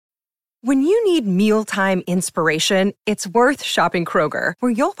When you need mealtime inspiration, it's worth shopping Kroger,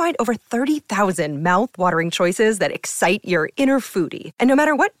 where you'll find over 30,000 mouth-watering choices that excite your inner foodie. And no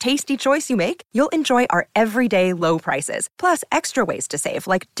matter what tasty choice you make, you'll enjoy our everyday low prices, plus extra ways to save,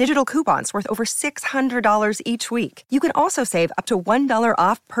 like digital coupons worth over $600 each week. You can also save up to $1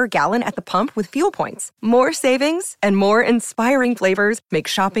 off per gallon at the pump with fuel points. More savings and more inspiring flavors make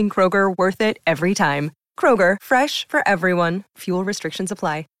shopping Kroger worth it every time. Kroger, fresh for everyone. Fuel restrictions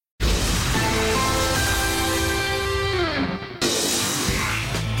apply.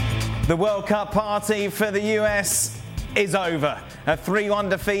 The World Cup party for the US is over. A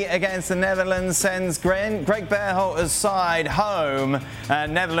 3-1 defeat against the Netherlands sends Greg Berhalter's side home.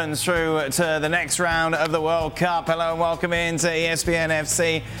 Netherlands through to the next round of the World Cup. Hello and welcome into ESPN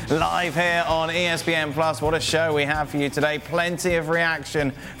FC live here on ESPN Plus. What a show we have for you today. Plenty of reaction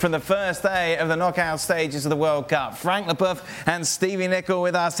from the first day of the knockout stages of the World Cup. Frank Leboeuf and Stevie Nicol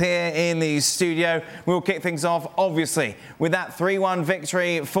with us here in the studio. We'll kick things off, obviously, with that 3-1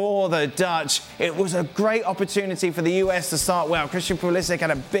 victory for the Dutch. It was a great opportunity for the US to start well. Christian Pulisic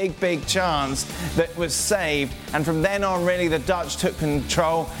had a big chance that was saved, and from then on, really, the Dutch took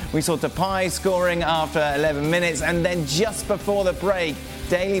control. We saw Depay scoring after 11 minutes, and then just before the break,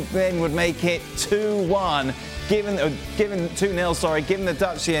 Daley Blind would make it 2-1, giving the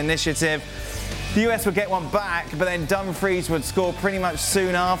Dutch the initiative. The US would get one back, but then Dumfries would score pretty much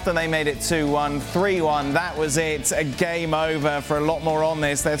soon after. They made it 2-1, 3-1. That was it. A game over. For a lot more on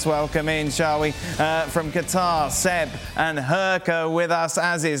this, let's welcome in, shall we, from Qatar, Seb and Herker with us,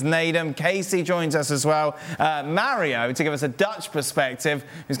 as is Nadem. Casey joins us as well. Mario, to give us a Dutch perspective,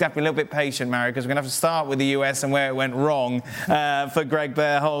 who's going to be a little bit patient, Mario, because we're going to have to start with the US and where it went wrong for Greg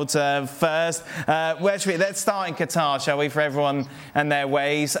Berhalter first. Let's start in Qatar, shall we, for everyone and their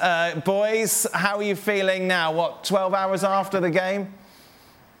ways. Boys, how are you feeling now? 12 hours after the game?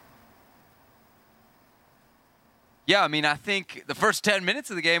 Yeah, I mean, I think the first 10 minutes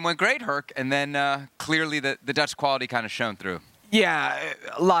of the game went great, Herc, and then clearly the Dutch quality kind of shone through. Yeah,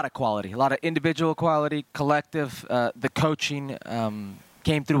 a lot of quality, a lot of individual quality, collective. The coaching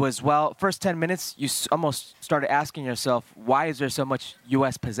came through as well. First 10 minutes, you almost started asking yourself, why is there so much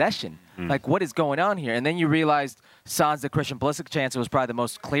U.S. possession? Like, what is going on here? And then you realized the Christian Pulisic chance, it was probably the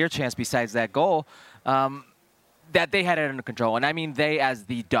most clear chance besides that goal, that they had it under control. And I mean they as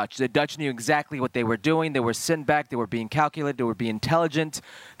the Dutch. The Dutch knew exactly what they were doing. They were sitting back. They were being calculated. They were being intelligent.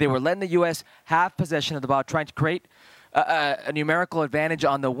 They were letting the U.S. have possession of the ball, trying to create a numerical advantage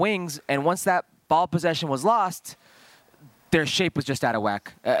on the wings. And once that ball possession was lost, their shape was just out of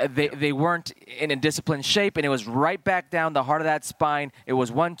whack. They weren't in a disciplined shape, and it was right back down the heart of that spine. It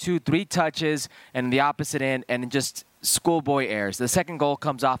was 1, 2, 3 touches, and the opposite end, and just schoolboy errors. The second goal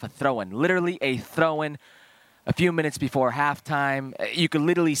comes off a throw-in, literally a throw-in a few minutes before halftime. You could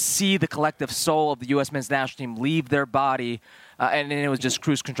literally see the collective soul of the U.S. men's national team leave their body, and then it was just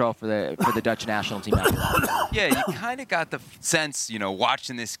cruise control for the Dutch national team. Yeah, you kind of got the sense,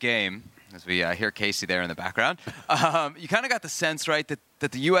 watching this game, as we hear Casey there in the background, you kind of got the sense, right,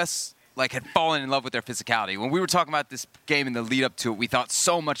 that the U.S. had fallen in love with their physicality. When we were talking about this game in the lead up to it, we thought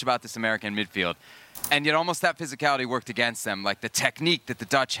so much about this American midfield. And yet almost that physicality worked against them, like the technique that the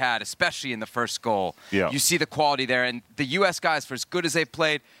Dutch had, especially in the first goal. Yeah. You see the quality there. And the U.S. guys, for as good as they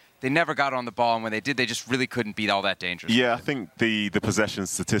played, they never got on the ball, and when they did, they just really couldn't be all that dangerous. Yeah, I think the possession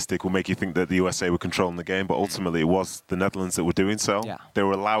statistic will make you think that the USA were controlling the game, but ultimately it was the Netherlands that were doing so. Yeah. They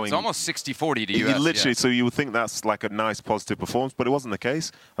were allowing... It's almost 60-40 to US. Literally, so you would think that's like a nice, positive performance, but it wasn't the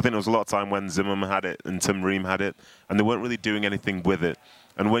case. I think there was a lot of time when Zimmerman had it and Tim Ream had it, and they weren't really doing anything with it.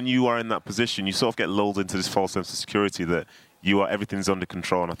 And when you are in that position, you sort of get lulled into this false sense of security that everything's under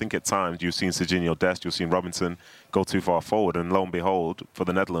control. And I think at times you've seen Serginho Dest, you've seen Robinson go too far forward. And lo and behold, for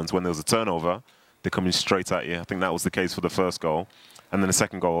the Netherlands, when there was a turnover, they're coming straight at you. I think that was the case for the first goal. And then the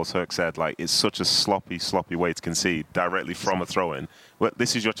second goal, as Herc said, it's such a sloppy way to concede directly from a throw-in. Well,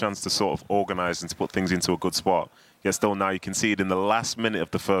 this is your chance to sort of organise and to put things into a good spot. Yet still now you concede in the last minute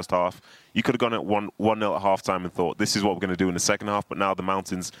of the first half. You could have gone at 1-0 at half-time and thought, this is what we're going to do in the second half. But now the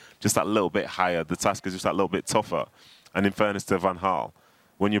mountain's just that little bit higher. The task is just that little bit tougher. And in fairness to Van Gaal,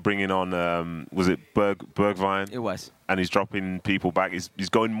 when you're bringing on, was it Bergwijn? It was. And he's dropping people back. He's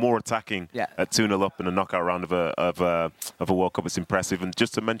going more attacking at 2-0 up in a knockout round of a World Cup. It's impressive. And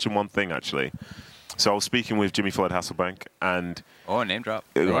just to mention one thing, actually. So I was speaking with Jimmy Floyd Hasselbank, and name drop.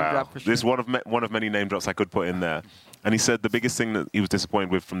 Name drop for sure. This is one of many name drops I could put in there. And he said the biggest thing that he was disappointed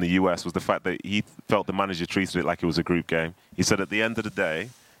with from the US was the fact that he felt the manager treated it like it was a group game. He said at the end of the day,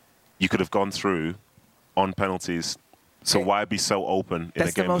 you could have gone through on penalties So why be so open in a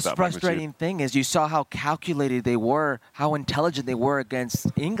That's the game of most that frustrating magnitude? thing is you saw how calculated they were, how intelligent they were against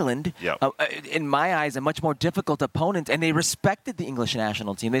England. Yep. In my eyes, a much more difficult opponent, and they respected the English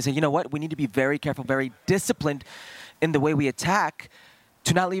national team. They said, you know what, we need to be very careful, very disciplined in the way we attack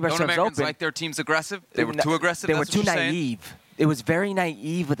to not leave Don't ourselves Americans open. like their teams aggressive? They were too aggressive? They were That's what too you're saying? naive. It was very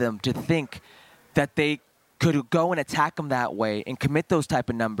naive of them to think that they could go and attack them that way and commit those type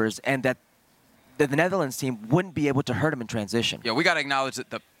of numbers, and that the Netherlands team wouldn't be able to hurt them in transition. Yeah, we got to acknowledge that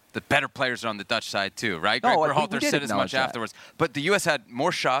the better players are on the Dutch side too, right? No, Greg we Berhalter did said as much acknowledge that. afterwards. But the U.S. had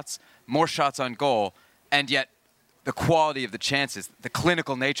more shots on goal, and yet the quality of the chances, the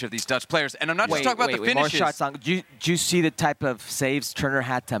clinical nature of these Dutch players. And I'm not just talking about the more finishes. shots on. Do you see the type of saves Turner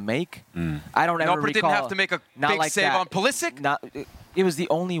had to make? I don't ever No, but recall. didn't have to make a not big like save that. on Pulisic? It was the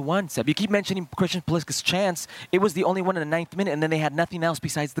only one, Seb. You keep mentioning Christian Pulisic's chance. It was the only one in the 9th minute, and then they had nothing else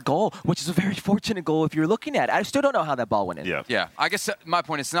besides the goal, which is a very fortunate goal if you're looking at it. I still don't know how that ball went in. Yeah. Yeah, I guess my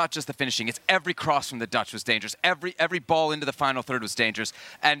point is not just the finishing. It's every cross from the Dutch was dangerous. Every ball into the final third was dangerous.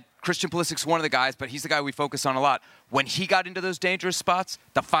 And Christian Pulisic's one of the guys, but he's the guy we focus on a lot. When he got into those dangerous spots,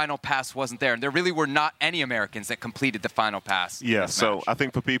 the final pass wasn't there. And there really were not any Americans that completed the final pass. Yeah, so I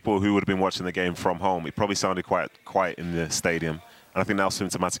think for people who would have been watching the game from home, it probably sounded quite quiet in the stadium. And I think that was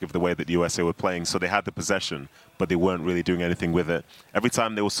symptomatic of the way that the USA were playing. So they had the possession, but they weren't really doing anything with it. Every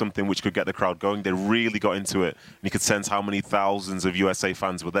time there was something which could get the crowd going, they really got into it. And you could sense how many thousands of USA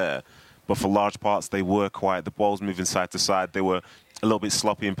fans were there. But for large parts, they were quiet. The ball's moving side to side. They were a little bit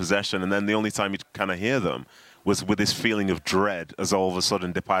sloppy in possession. And then the only time you'd kind of hear them was with this feeling of dread as all of a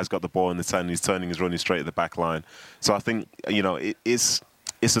sudden Depay's got the ball in the 10, he's turning, he's running straight at the back line. So I think, it's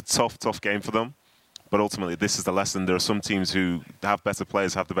a tough game for them. But ultimately, this is the lesson. There are some teams who have better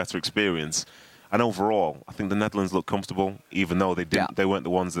players, have the better experience. And overall, I think the Netherlands looked comfortable, even though they didn't. Yeah. They weren't the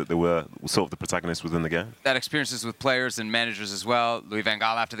ones that they were sort of the protagonists within the game. That experience is with players and managers as well. Louis van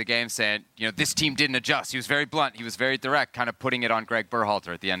Gaal after the game saying, this team didn't adjust. He was very blunt. He was very direct, kind of putting it on Greg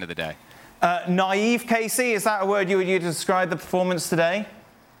Berhalter at the end of the day. Naive, Casey, is that a word you would use to describe the performance today?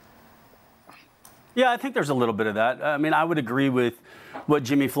 Yeah, I think there's a little bit of that. I mean, I would agree with what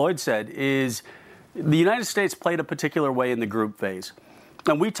Jimmy Floyd said is the United States played a particular way in the group phase.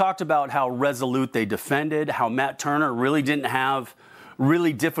 And we talked about how resolute they defended, how Matt Turner really didn't have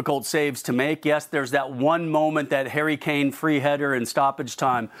really difficult saves to make. Yes, there's that one moment, that Harry Kane free header in stoppage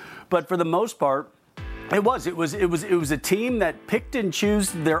time. But for the most part, it was a team that picked and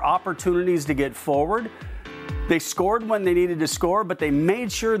chose their opportunities to get forward. They scored when they needed to score, but they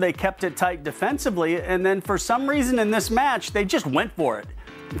made sure they kept it tight defensively. And then for some reason in this match, they just went for it.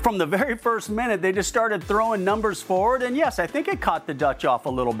 From the very first minute, they just started throwing numbers forward. And yes, I think it caught the Dutch off a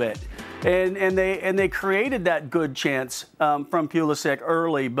little bit. And they created that good chance from Pulisic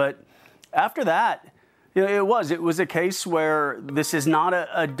early. But after that, it was a case where this is not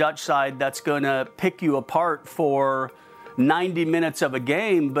a Dutch side that's going to pick you apart for 90 minutes of a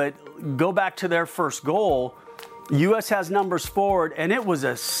game. But go back to their first goal. U.S. has numbers forward, and it was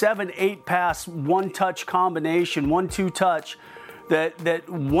a 7-8 pass, one-touch combination, 1-2 touch. That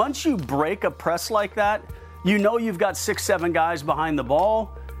once you break a press like that, you've got 6-7 guys behind the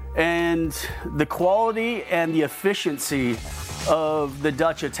ball, and the quality and the efficiency of the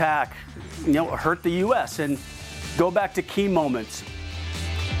Dutch attack, hurt the U.S. And go back to key moments.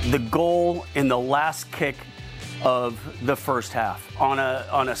 The goal in the last kick of the first half on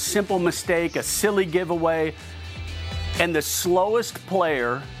a simple mistake, a silly giveaway, and the slowest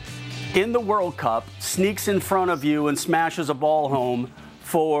player in the World Cup sneaks in front of you and smashes a ball home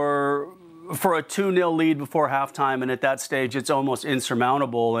for a 2-0 lead before halftime, and at that stage it's almost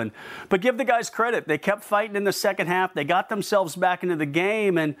insurmountable. But give the guys credit. They kept fighting in the second half. They got themselves back into the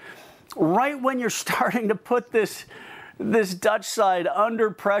game, and right when you're starting to put this Dutch side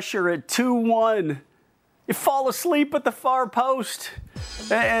under pressure at 2-1, you fall asleep at the far post.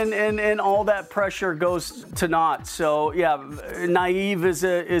 And all that pressure goes to naught. So, yeah, naive is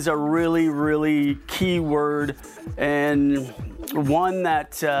a really, really key word, and one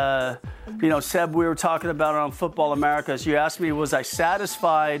that, Seb, we were talking about it on Football Americas. You asked me, was I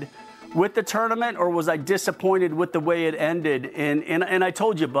satisfied with the tournament or was I disappointed with the way it ended? And I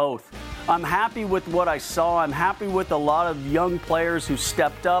told you both. I'm happy with what I saw. I'm happy with a lot of young players who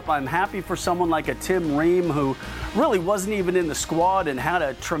stepped up. I'm happy for someone like a Tim Ream who really wasn't even in the squad and had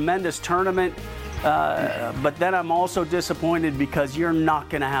a tremendous tournament. But then I'm also disappointed because you're not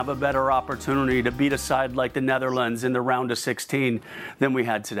going to have a better opportunity to beat a side like the Netherlands in the round of 16 than we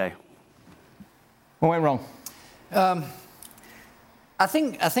had today. What went wrong? I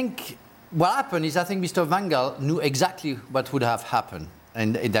think what happened is I think Mr. Van Gaal knew exactly what would have happened.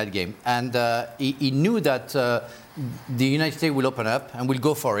 in that game. And he knew that the United States will open up and will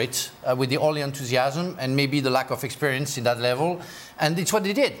go for it with the only enthusiasm and maybe the lack of experience in that level. And it's what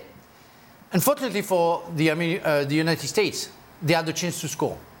they did. Unfortunately for the United States, they had the chance to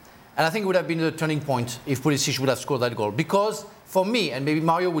score. And I think it would have been the turning point if Pulisic would have scored that goal. Because for me, and maybe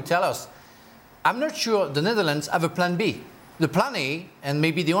Mario would tell us, I'm not sure the Netherlands have a plan B. The plan A, and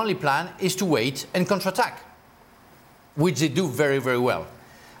maybe the only plan, is to wait and counterattack, which they do very, very well.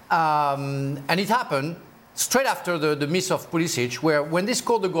 And it happened straight after the miss of Pulisic, where when they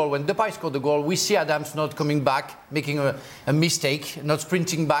scored the goal, when Depay scored the goal, we see Adams not coming back, making a mistake, not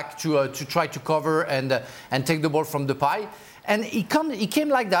sprinting back to try to cover and take the ball from Depay. And he came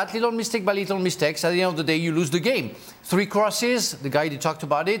like that, little mistake by little mistakes. At the end of the day, you lose the game. 3 crosses, the guy talked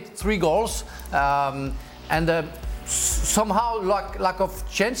about it, 3 goals, and somehow lack of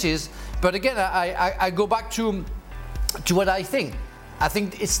chances. But again, I go back to what I think. I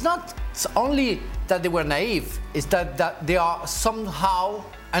think it's not only that they were naive, it's that they are somehow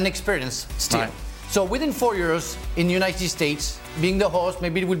inexperienced still. Right. So within 4 years in the United States, being the host,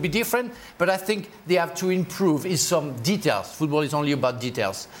 maybe it would be different, but I think they have to improve in some details. Football is only about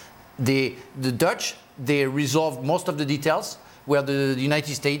details. The Dutch, they resolved most of the details, where the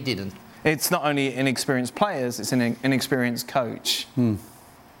United States didn't. It's not only inexperienced players, it's an inexperienced coach.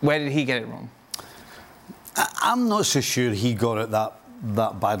 Where did he get it wrong? I'm not so sure he got it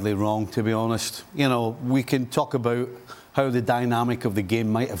that badly wrong, to be honest. You know, we can talk about how the dynamic of the game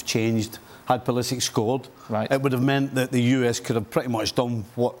might have changed had Pulisic scored. Right. It would have meant that the US could have pretty much done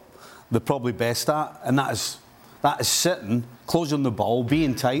what they're probably best at, and that is sitting, closing the ball,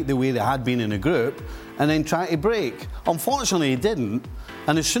 being tight the way they had been in a group, and then trying to break. Unfortunately, he didn't,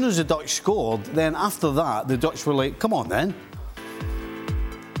 and as soon as the Dutch scored, then after that, the Dutch were like, come on then.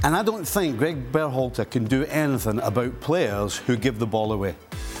 And I don't think Greg Berhalter can do anything about players who give the ball away.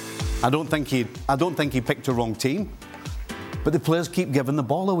 I don't think he picked the wrong team, but the players keep giving the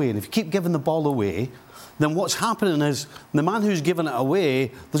ball away. And if you keep giving the ball away, then what's happening is the man who's giving it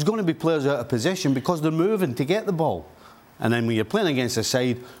away, there's going to be players out of position because they're moving to get the ball. And then when you're playing against a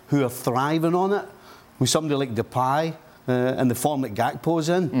side who are thriving on it, with somebody like Depay and the form that Gakpo's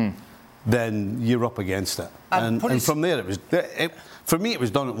in, then you're up against it. And from there, for me, it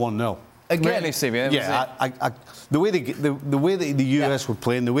was done at 1-0. Again, really, Stevie? Yeah, the way that the US were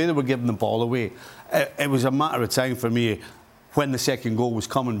playing, the way they were giving the ball away, it was a matter of time for me when the second goal was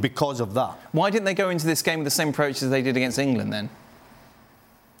coming because of that. Why didn't they go into this game with the same approach as they did against England then?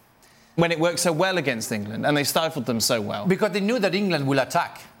 When it worked so well against England and they stifled them so well? Because they knew that England will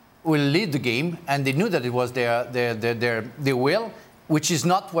attack, will lead the game, and they knew that it was their will, which is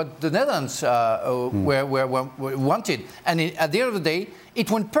not what the Netherlands wanted. And at the end of the day, it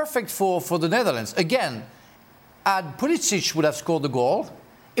went perfect for the Netherlands. Again, had Pulisic would have scored the goal,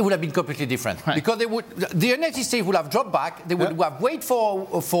 it would have been completely different. Right. Because the United States would have dropped back, they would have waited for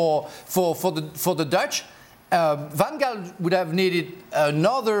the Dutch. Van Gaal would have needed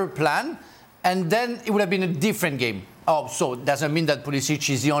another plan, and then it would have been a different game. Oh, so it doesn't mean that Pulisic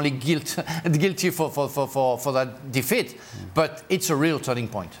is the only guilty for that defeat, but it's a real turning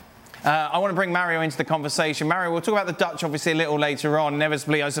point. I want to bring Mario into the conversation. Mario, we'll talk about the Dutch obviously a little later on.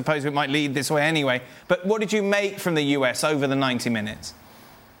 Inevitably, I suppose it might lead this way anyway. But what did you make from the US over the 90 minutes?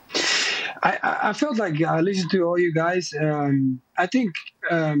 I felt like I listened to all you guys. I think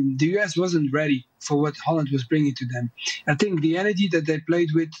the US wasn't ready for what Holland was bringing to them. I think the energy that they played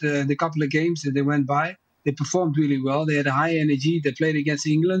with the couple of games that they went by, they performed really well. They had a high energy. They played against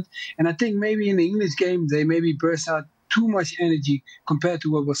England. And I think maybe in the English game, they maybe burst out too much energy compared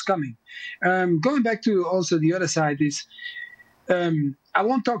to what was coming. Going back to also the other side is, I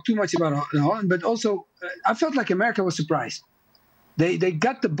won't talk too much about Holland, but also I felt like America was surprised. They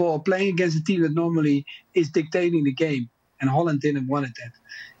got the ball playing against a team that normally is dictating the game, and Holland didn't want that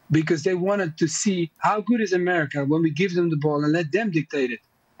because they wanted to see how good is America when we give them the ball and let them dictate it.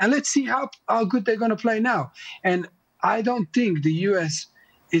 And let's see how good they're going to play now. And I don't think the U.S.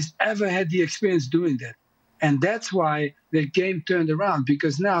 has ever had the experience doing that. And that's why the game turned around,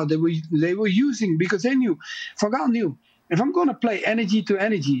 because now they were using, because they knew, Van Gaal knew, if I'm going to play energy to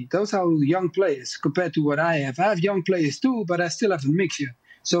energy, those are young players compared to what I have. I have young players too, but I still have a mixture.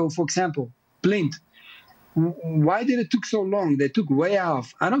 So, for example, Blind. Why did it took so long? They took way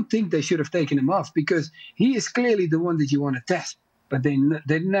off. I don't think they should have taken him off because he is clearly the one that you want to test. But they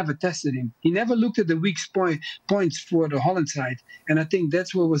never tested him. He never looked at the weak points for the Holland side. And I think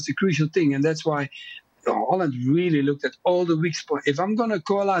that's what was the crucial thing. And that's why Holland really looked at all the weak points. If I'm going to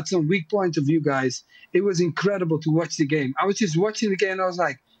call out some weak points of you guys, it was incredible to watch the game. I was just watching the game and I was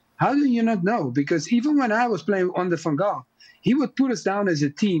like, How do you not know? Because even when I was playing on the Van Gaal, he would put us down as a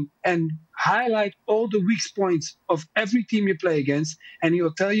team and highlight all the weak points of every team you play against. And he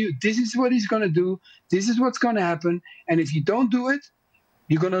will tell you, this is what he's going to do. This is what's going to happen. And if you don't do it,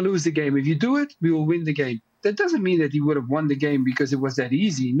 you're going to lose the game. If you do it, we will win the game. That doesn't mean that he would have won the game because it was that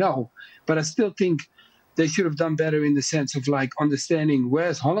easy. No. But I still think they should have done better in the sense of like understanding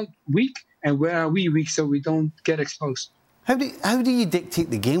where's Holland weak and where are we weak so we don't get exposed. How do you dictate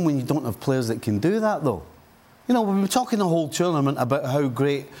the game when you don't have players that can do that, though? You know, we were talking the whole tournament about how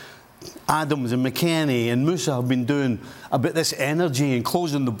great Adams and McKennie and Musa have been doing about this energy and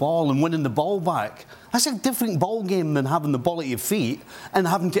closing the ball and winning the ball back. That's a different ball game than having the ball at your feet and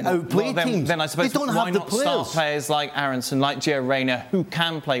having to outplay teams. Then I suppose they don't why have the not players. start players like Aronson, like Gio Reyna, who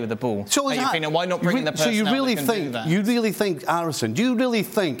can play with the ball? So why not bring in the personnel so you really that can think do that? you really think Aronson? Do you really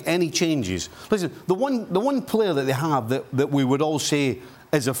think any changes? Listen, the one player that they have that we would all say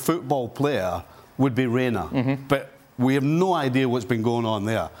is a football player would be Reyna, but we have no idea what's been going on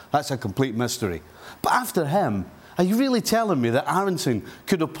there. That's a complete mystery. But after him, are you really telling me that Aronson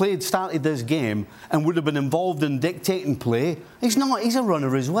could have started this game and would have been involved in dictating play? He's not. He's a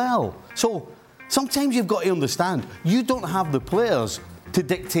runner as well. So sometimes you've got to understand, you don't have the players to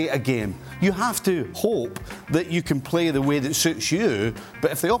dictate a game. You have to hope that you can play the way that suits you,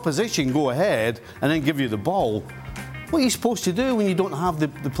 but if the opposition go ahead and then give you the ball, what are you supposed to do when you don't have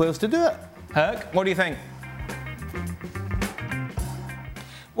the players to do it? Herc, what do you think?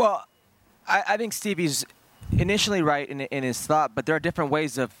 Well, I think Stevie's initially right in his thought, but there are different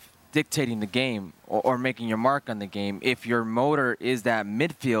ways of dictating the game or making your mark on the game. If your motor is that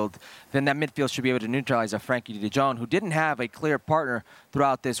midfield, then that midfield should be able to neutralize a Frankie de Jong, who didn't have a clear partner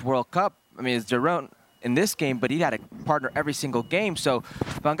throughout this World Cup. I mean, it's Giroud in this game, but he had a partner every single game. So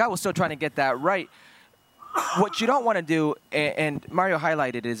Van Gaal was still trying to get that right. What you don't want to do, and Mario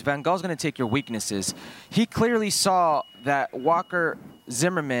highlighted, is Van Gaal's going to take your weaknesses. He clearly saw that Walker,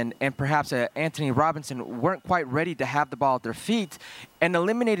 Zimmerman, and perhaps Anthony Robinson weren't quite ready to have the ball at their feet and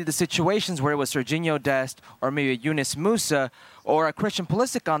eliminated the situations where it was Serginho Dest or maybe a Yunus Musa or a Christian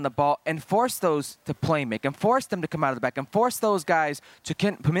Pulisic on the ball and forced those to play make and forced them to come out of the back and forced those guys to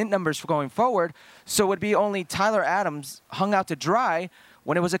commit numbers for going forward. So it would be only Tyler Adams hung out to dry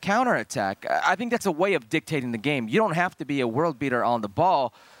when it was a counterattack. I think that's a way of dictating the game. You don't have to be a world beater on the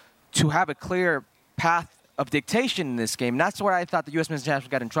ball to have a clear path of dictation in this game. And that's where I thought the U.S. men's national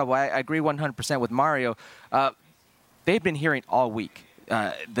got in trouble. I agree 100% with Mario. They've been hearing all week,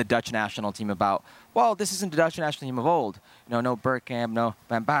 the Dutch national team, about, well, this isn't the Dutch national team of old. You know, no Bergkamp, no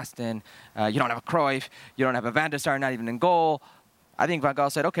Van Basten. You don't have a Cruyff. You don't have a Van der Sar, not even in goal. I think Van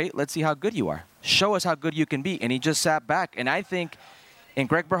Gaal said, okay, let's see how good you are. Show us how good you can be. And he just sat back. And I think in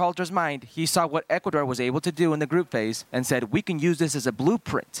Greg Berhalter's mind, he saw what Ecuador was able to do in the group phase and said, we can use this as a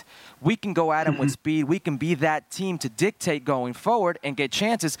blueprint. We can go at them with speed. We can be that team to dictate going forward and get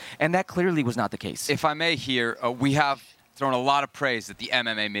chances, and that clearly was not the case. If I may here, we have thrown a lot of praise at the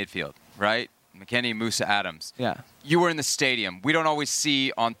MMA midfield, right? McKennie, Musa, Adams. Yeah. You were in the stadium. We don't always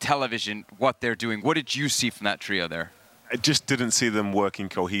see on television what they're doing. What did you see from that trio there? I just didn't see them working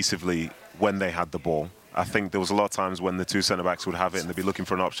cohesively when they had the ball. I think there was a lot of times when the two centre-backs would have it and they'd be looking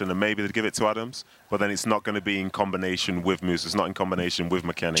for an option and maybe they'd give it to Adams, but then it's not going to be in combination with Musa. It's not in combination with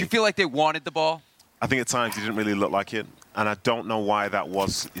McKennie. Do you feel like they wanted the ball? I think at times it didn't really look like it, and I don't know why that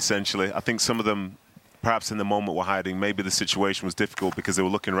was, essentially. I think some of them, perhaps in the moment, were hiding. Maybe the situation was difficult because they were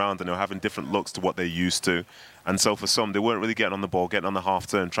looking around and they were having different looks to what they're used to. And so for some, they weren't really getting on the ball, getting on the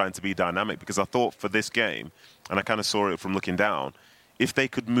half-turn, trying to be dynamic, because I thought for this game, and I kind of saw it from looking down, if they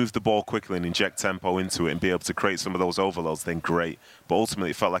could move the ball quickly and inject tempo into it and be able to create some of those overloads, then great. But ultimately,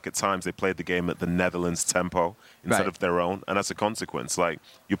 it felt like at times they played the game at the Netherlands' tempo instead of their own. And as a consequence, like,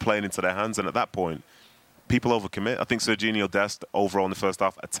 you're playing into their hands. And at that point, people overcommit. I think Serginho Dest, overall in the first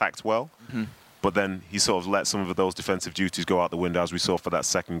half, attacked well. But then he sort of let some of those defensive duties go out the window, as we saw for that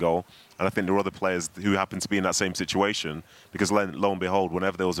second goal. And I think there were other players who happened to be in that same situation, because lo and behold,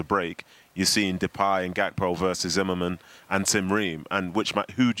 whenever there was a break, you're seeing Depay and Gakpo versus Zimmerman and Tim Ream. And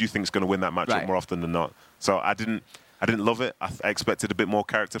who do you think is going to win that matchup more often than not? So I didn't love it. I expected a bit more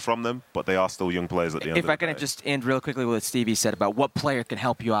character from them, but they are still young players at the end of the day. If I can just end real quickly with what Stevie said about what player can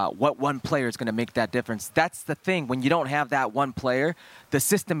help you out, what one player is going to make that difference. That's the thing. When you don't have that one player, the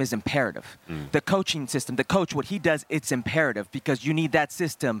system is imperative. The coaching system, the coach, what he does, it's imperative because you need that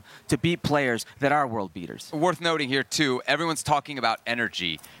system to beat players that are world beaters. Worth noting here, too, everyone's talking about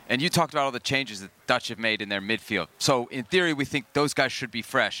energy, and you talked about all the changes that Dutch have made in their midfield. So, in theory, we think those guys should be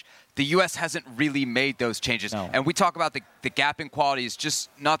fresh. The U.S. hasn't really made those changes. No. And we talk about the gap in quality is just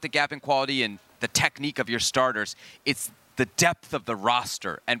not the gap in quality and the technique of your starters. It's the depth of the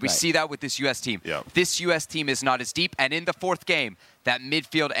roster. And we see that with this U.S. team. Yeah. This U.S. team is not as deep. And in the fourth game, that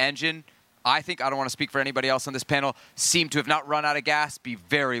midfield engine, I think, I don't want to speak for anybody else on this panel, seem to have not run out of gas, be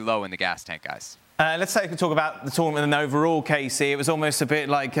very low in the gas tank, guys. Let's talk about the tournament and overall, Casey. It was almost a bit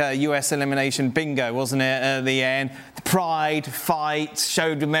like US elimination bingo, wasn't it, at the end? The pride, fight,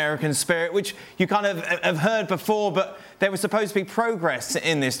 showed American spirit, which you kind of have heard before, but there was supposed to be progress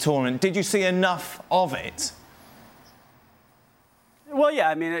in this tournament. Did you see enough of it? Well, yeah,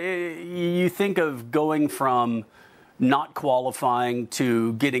 I mean, you think of going from not qualifying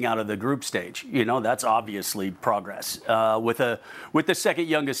to getting out of the group stage. You know, that's obviously progress with the second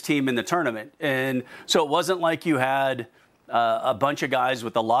youngest team in the tournament. And so it wasn't like you had a bunch of guys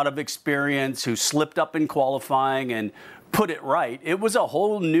with a lot of experience who slipped up in qualifying and put it right. It was a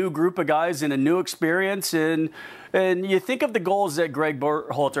whole new group of guys and a new experience. And you think of the goals that Greg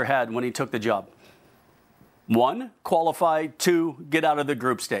Berhalter had when he took the job. 1, qualify. 2, get out of the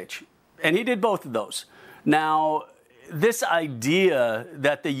group stage. And he did both of those. Now, this idea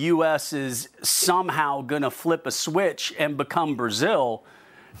that the U.S. is somehow going to flip a switch and become Brazil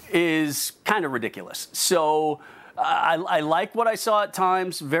is kind of ridiculous. So I like what I saw at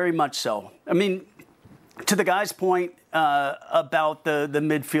times, very much so. I mean, to the guy's point about the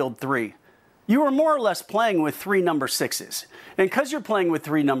midfield three, you were more or less playing with 3 number 6s. And because you're playing with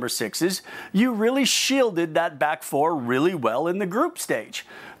 3 number 6s, you really shielded that back 4 really well in the group stage.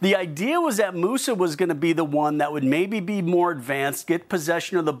 The idea was that Musah was going to be the one that would maybe be more advanced, get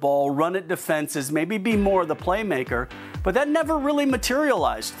possession of the ball, run at defenses, maybe be more of the playmaker, but that never really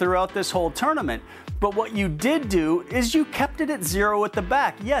materialized throughout this whole tournament. But what you did do is you kept it at 0 at the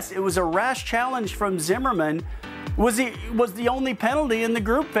back. Yes, it was a rash challenge from Zimmerman. Was the only penalty in the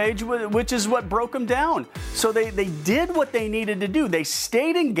group page, which is what broke them down. So they did what they needed to do. They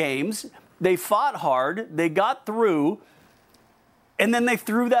stayed in games, they fought hard, they got through, and then they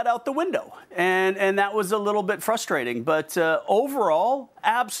threw that out the window. And that was a little bit frustrating. But overall,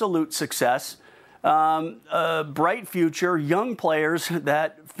 absolute success. A bright future, young players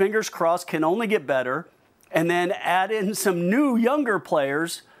that, fingers crossed, can only get better. And then add in some new, younger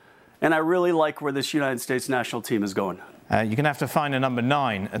players. And I really like where this United States national team is going. You're going to have to find a number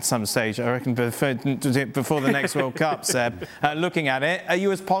 9 at some stage, I reckon, before the next World Cup, Seb. Looking at it, are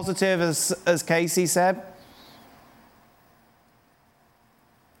you as positive as Casey, Seb?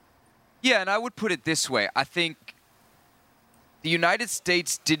 Yeah, and I would put it this way. I think the United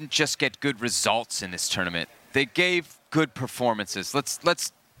States didn't just get good results in this tournament. They gave good performances. Let's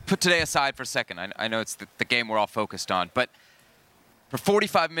put today aside for a second. I know it's the game we're all focused on, but for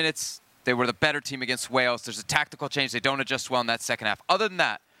 45 minutes, they were the better team against Wales. There's a tactical change. They don't adjust well in that second half. Other than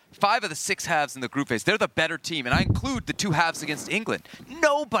that, 5 of the 6 halves in the group phase, they're the better team. And I include the 2 halves against England.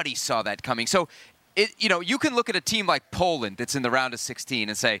 Nobody saw that coming. So, you can look at a team like Poland that's in the round of 16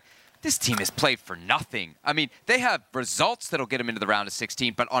 and say, this team has played for nothing. I mean, they have results that'll get them into the round of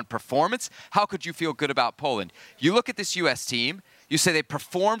 16, but on performance, how could you feel good about Poland? You look at this U.S. team, you say they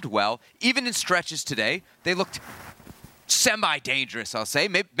performed well. Even in stretches today, they looked semi-dangerous, I'll say.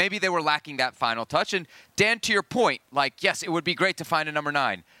 Maybe they were lacking that final touch. And Dan, to your point, yes, it would be great to find a number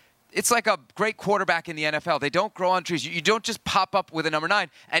 9. It's like a great quarterback in the NFL. They don't grow on trees. You don't just pop up with a number 9.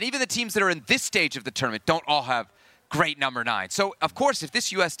 And even the teams that are in this stage of the tournament don't all have great number 9. So, of course, if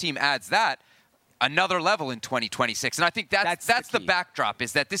this U.S. team adds that, another level in 2026. And I think that's the backdrop,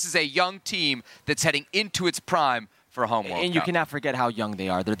 is that this is a young team that's heading into its prime for a home World Cup. And you cannot forget how young they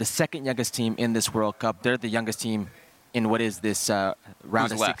are. They're the second youngest team in this World Cup. They're the youngest team in what is this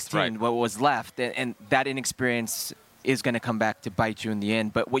round of 16, right. What was left. And that inexperience is going to come back to bite you in the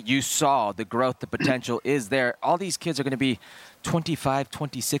end. But what you saw, the growth, the potential is there. All these kids are going to be 25,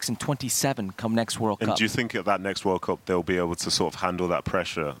 26, and 27 come next World Cup. And do you think at that next World Cup they'll be able to sort of handle that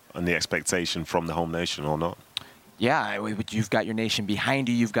pressure and the expectation from the home nation or not? Yeah, you've got your nation behind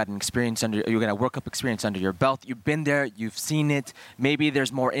you. You've got an experience you've got a World Cup experience under your belt. You've been there. You've seen it. Maybe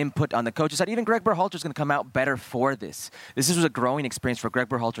there's more input on the coaches side. Even Greg Berhalter is going to come out better for this. This was a growing experience for Greg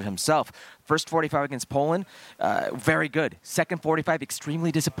Berhalter himself. First 45 against Poland, very good. Second 45,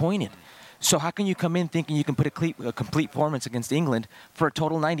 extremely disappointed. So how can you come in thinking you can put a complete performance against England for a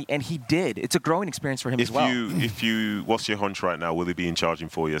total 90? And he did. It's a growing experience for him as well. What's your hunch right now? Will he be in charge in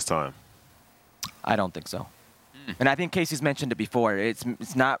 4 years' time? I don't think so. And I think Casey's mentioned it before.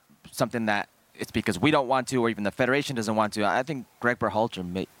 It's not something that it's because we don't want to or even the Federation doesn't want to. I think Greg Berhalter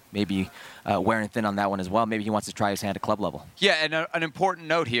may be wearing thin on that one as well. Maybe he wants to try his hand at club level. Yeah, and an important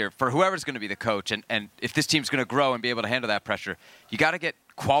note here for whoever's going to be the coach, and if this team's going to grow and be able to handle that pressure, you got to get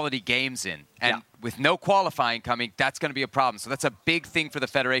quality games in. And with no qualifying coming, that's going to be a problem. So that's a big thing for the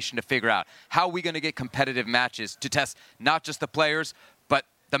Federation to figure out. How are we going to get competitive matches to test not just the players, but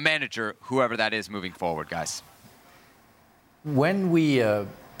the manager, whoever that is, moving forward, guys? When we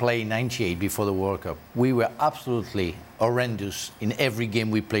played 98 before the World Cup, we were absolutely horrendous in every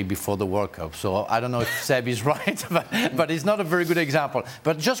game we played before the World Cup. So I don't know if Seb is right, but it's not a very good example.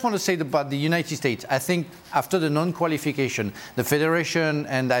 But just want to say about the United States, I think after the non-qualification, the Federation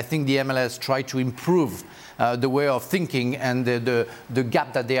and I think the MLS tried to improve the way of thinking and the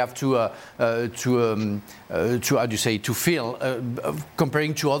gap that they have to fill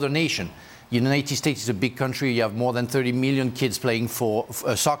comparing to other nations. United States is a big country. You have more than 30 million kids playing for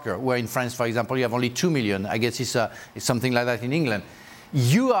soccer, where in France, for example, you have only 2 million. I guess it's something like that in England.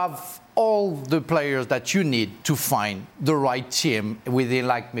 You have all the players that you need to find the right team within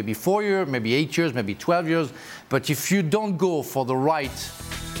like maybe 4 years, maybe 8 years, maybe 12 years. But if you don't go for the right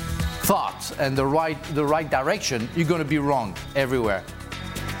thoughts and the right direction, you're going to be wrong everywhere.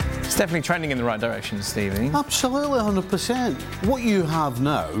 It's definitely trending in the right direction, Stevie. Absolutely, 100%. What you have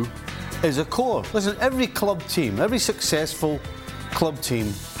now is a core. Listen, every club team, every successful club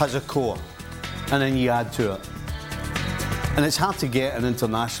team has a core, and then you add to it. And it's hard to get in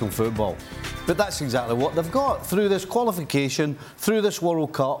international football, but that's exactly what they've got. Through this qualification, through this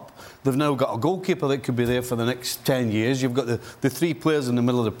World Cup, they've now got a goalkeeper that could be there for the next 10 years. You've got the three players in the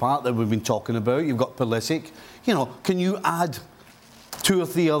middle of the park that we've been talking about. You've got Pulisic. You know, can you add 2 or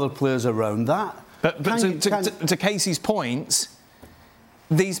 3 other players around that? But to Casey's point,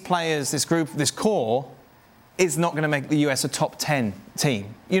 these players, this group, this core, is not going to make the US a top 10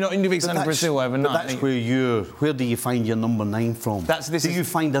 team. You're not going to be sending Brazil overnight. But that's where do you find your number 9 from? Do you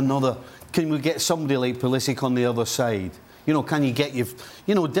find another? Can we get somebody like Pulisic on the other side? You know, can you get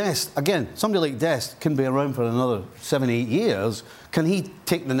Dest, again, somebody like Dest can be around for another 7-8 years. Can he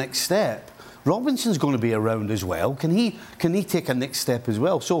take the next step? Robinson's going to be around as well. Can he take a next step as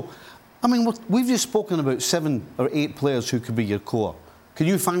well? So, I mean, we've just spoken about 7 or 8 players who could be your core. Can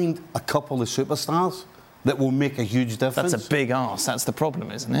you find a couple of superstars that will make a huge difference? That's a big ask. That's the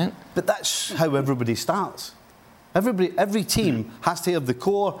problem, isn't it? But that's how everybody starts. Every team has to have the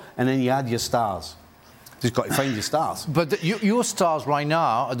core, and then you add your stars. You've got to find your stars. But your stars right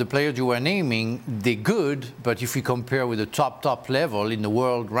now, the players you were naming, they're good, but if we compare with the top level in the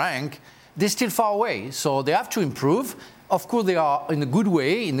world rank, they're still far away. So they have to improve. Of course, they are in a good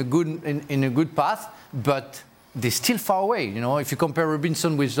way, in a good path, but they're still far away. You know, if you compare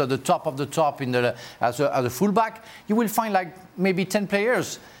Robinson with the top of the top as a fullback, you will find like maybe 10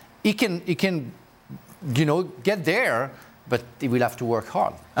 players. He can, get there, but he will have to work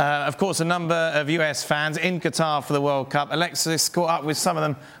hard. Of course, a number of US fans in Qatar for the World Cup. Alexis caught up with some of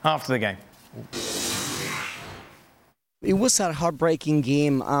them after the game. It was a heartbreaking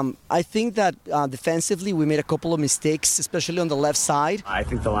game. I think that defensively we made a couple of mistakes, especially on the left side. I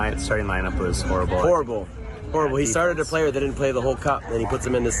think the starting lineup was horrible. Horrible. He started a player that didn't play the whole cup, and he puts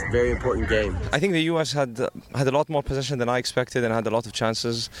him in this very important game. I think the US had a lot more possession than I expected and had a lot of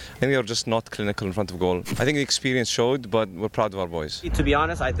chances. I think they were just not clinical in front of goal. I think the experience showed, but we're proud of our boys. To be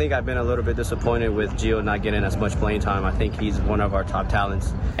honest, I think I've been a little bit disappointed with Gio not getting as much playing time. I think he's one of our top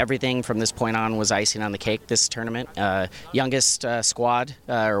talents. Everything from this point on was icing on the cake this tournament. Youngest squad,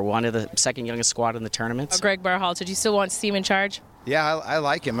 or one of the second youngest squad in the tournament. Greg Berhalter, did you still want to see him in charge? Yeah, I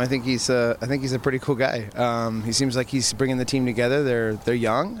like him. I think he's a pretty cool guy. He seems like he's bringing the team together. They're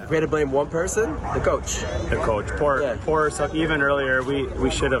young. If we had to blame one person, the coach. The coach. Poor. So even earlier,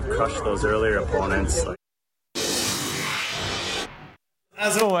 we should have crushed those earlier opponents.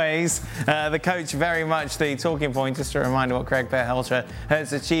 As always, the coach very much the talking point. Just a reminder what Greg Berhalter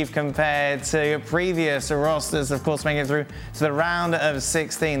has achieved compared to previous rosters. Of course, making it through to the round of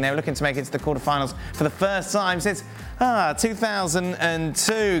 16. They were looking to make it to the quarterfinals for the first time since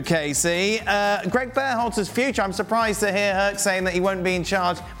 2002, Casey. Greg Berhalter's future. I'm surprised to hear Herc saying that he won't be in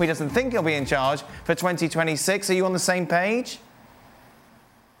charge. He doesn't think he'll be in charge for 2026. Are you on the same page?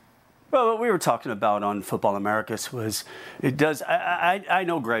 Well, what we were talking about on Football Americas was I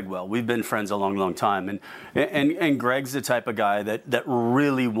know Greg well. We've been friends a long, long time. And Greg's the type of guy that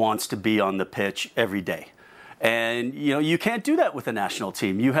really wants to be on the pitch every day. And, you can't do that with a national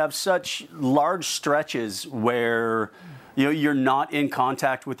team. You have such large stretches where, you're not in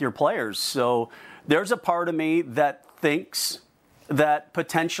contact with your players. So there's a part of me that thinks that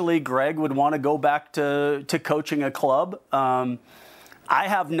potentially Greg would want to go back to coaching a club. I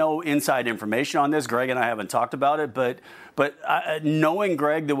have no inside information on this. Greg and I haven't talked about it, but knowing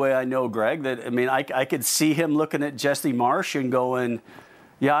Greg the way I know Greg, I could see him looking at Jesse Marsch and going,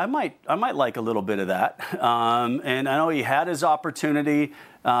 Yeah, I might like a little bit of that. And I know he had his opportunity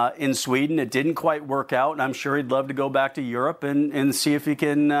in Sweden. It didn't quite work out, and I'm sure he'd love to go back to Europe and see if he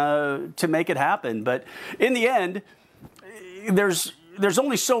can to make it happen. But in the end, there's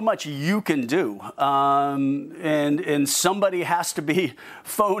only so much you can do, and somebody has to be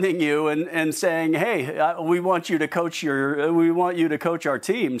phoning you and saying, "Hey, we want you to coach our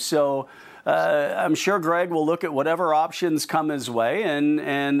team." So I'm sure Greg will look at whatever options come his way,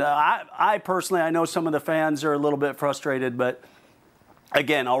 and I personally, I know some of the fans are a little bit frustrated, but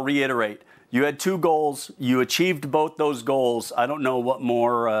again, I'll reiterate: you had 2 goals, you achieved both those goals. I don't know what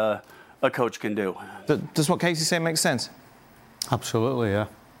more a coach can do. Does what Casey said make sense? Absolutely, yeah.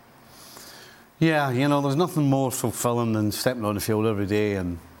 Yeah, there's nothing more fulfilling than stepping on the field every day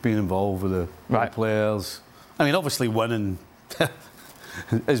and being involved with the players. I mean, obviously winning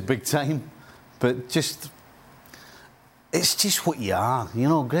is big time, but it's just what you are.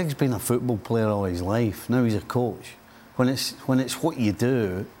 Greg's been a football player all his life. Now he's a coach. When it's what you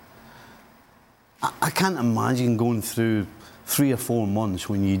do, I can't imagine going through 3 or 4 months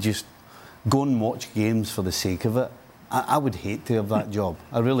when you just go and watch games for the sake of it. I would hate to have that job.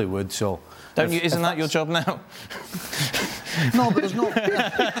 I really would. So, isn't that your job now? No, but there's no. I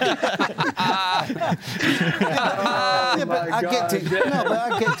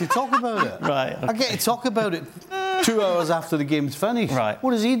get to talk about it. Right. Okay. I get to talk about it 2 hours after the game's finished. Right.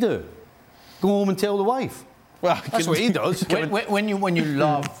 What does he do? Go home and tell the wife. Well, that's what he does. When you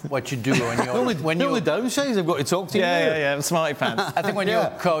love what you do, the only downside is I've got to talk to you. Yeah, smarty pants. I think when you're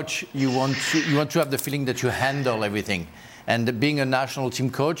a coach, you want to have the feeling that you handle everything. And being a national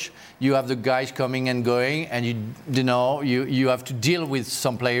team coach, you have the guys coming and going, and you have to deal with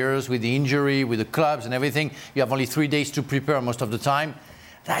some players, with the injury, with the clubs and everything. You have only 3 days to prepare most of the time.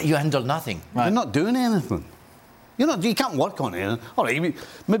 You handle nothing. Right. You're not doing anything. You can't work on it. All right,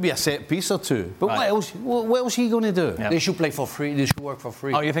 maybe a set piece or 2. But what else? What else are you going to do? Yep. They should play for free. They should work for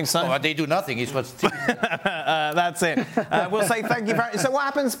free. Oh, you think so? Oh, they do nothing. It's what. That's it. We'll say thank you very much. So what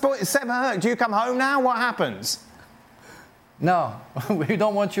happens, Seb Herc? Do you come home now? What happens? No, we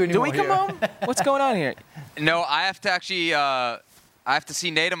don't want you anymore. Do we come home? What's going on here? No, I have to actually. I have to see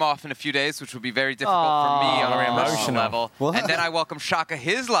Nadim in a few days, which will be very difficult for me on an emotional level. What? And then I welcome Shaka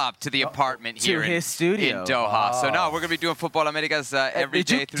Hislop to the apartment here his studio in Doha. So no, we're going to be doing Football Americas every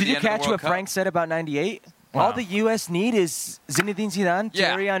day through the end of the World Cup. Did you catch what Frank said about 98? Wow. All the U.S. need is Zinedine Zidane,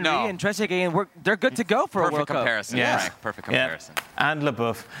 Thierry Henry, and Trezeguet, and they're good to go for a World Cup. Comparison, Frank. Perfect comparison. And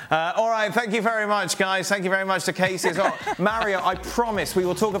LeBouf. All right, thank you very much, guys. Thank you very much to Casey as well. Mario, I promise we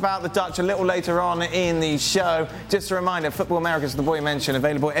will talk about the Dutch a little later on in the show. Just a reminder, Football Americas, the boy mentioned,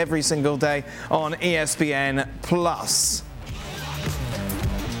 available every single day on ESPN+.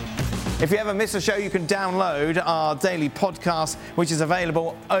 If you ever miss a show, you can download our daily podcast, which is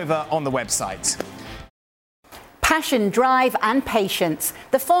available over on the website. Passion, drive and patience.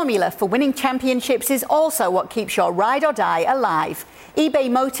 The formula for winning championships is also what keeps your ride or die alive. eBay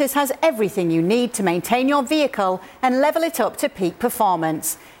Motors has everything you need to maintain your vehicle and level it up to peak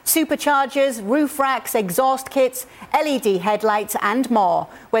performance. Superchargers, roof racks, exhaust kits, LED headlights and more.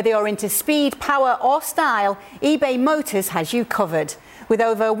 Whether you're into speed, power or style, eBay Motors has you covered. With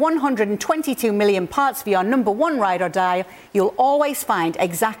over 122 million parts for your number one ride or die, you'll always find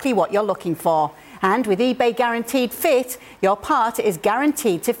exactly what you're looking for. And with eBay Guaranteed Fit, your part is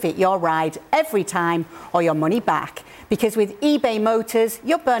guaranteed to fit your ride every time or your money back. Because with eBay Motors,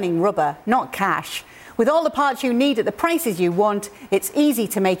 you're burning rubber, not cash. With all the parts you need at the prices you want, it's easy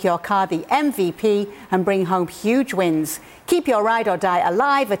to make your car the MVP and bring home huge wins. Keep your ride or die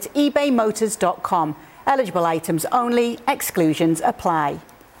alive at ebaymotors.com. Eligible items only, exclusions apply.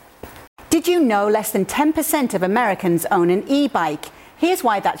 Did you know less than 10% of Americans own an e-bike? Here's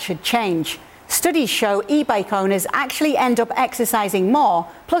why that should change. Studies show e-bike owners actually end up exercising more,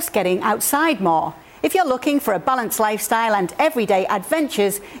 plus getting outside more. If you're looking for a balanced lifestyle and everyday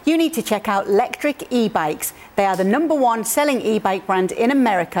adventures, you need to check out Lectric e-bikes. They are the #1 selling e-bike brand in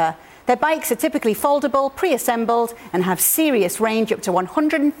America. Their bikes are typically foldable, pre-assembled, and have serious range up to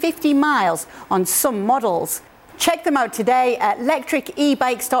 150 miles on some models. Check them out today at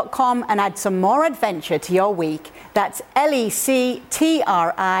lectricebikes.com and add some more adventure to your week. That's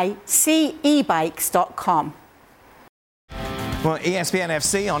lectricebikes.com. Well, ESPN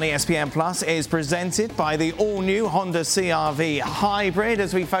FC on ESPN Plus is presented by the all-new Honda CR-V Hybrid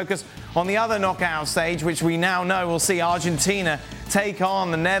as we focus on the other knockout stage, which we now know will see Argentina take on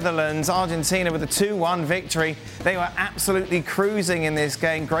the Netherlands. Argentina with a 2-1 victory. They were absolutely cruising in this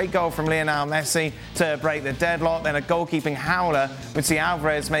game. Great goal from Lionel Messi to break the deadlock. Then a goalkeeping howler would see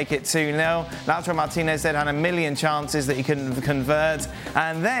Alvarez make it 2-0. Lautaro Martinez then had a million chances that he couldn't convert.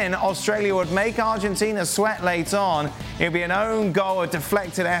 And then Australia would make Argentina sweat late on. It would be an own goal, a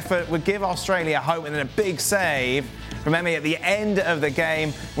deflected effort, would give Australia hope, and then a big save from Emi at the end of the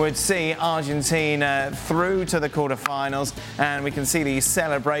game would see Argentina through to the quarterfinals. And we can see these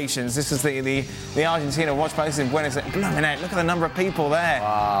celebrations. This is the Argentina watch party in Buenos Aires. Look at the number of people there.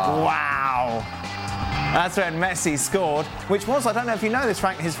 Wow. That's when Messi scored, which was, I don't know if you know this,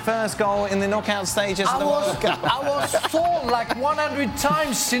 Frank, his first goal in the knockout stages of the World Cup. I was told like 100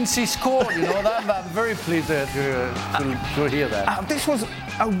 times since he scored, you know, that I'm very pleased to hear that. This was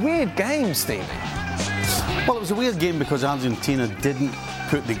a weird game, Stevie. Well, it was a weird game because Argentina didn't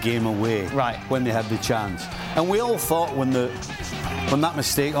put the game away when they had the chance. And we all thought when that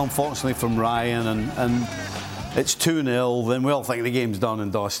mistake, unfortunately, from Ryan and it's 2-0, then we all think the game's done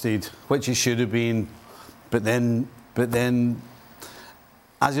and dusted, which it should have been. But then,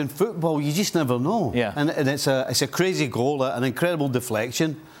 as in football, you just never know. Yeah. And it's a crazy goal, an incredible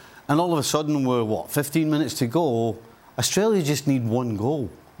deflection, and all of a sudden we're 15 minutes to go. Australia just need one goal,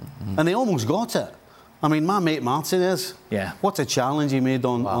 and they almost got it. I mean, my mate Martinez. Yeah. What a challenge he made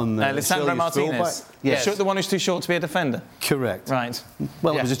on Lisandro Martinez. Yes. The one who's too short to be a defender. Correct. Right.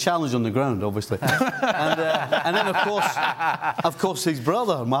 Well, it was a challenge on the ground, obviously. and then, of course, his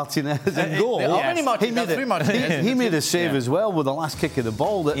brother Martinez in goal. He made a save as well with the last kick of the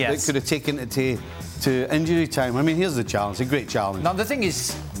ball that could have taken it to injury time. I mean, here's the challenge, a great challenge. Now the thing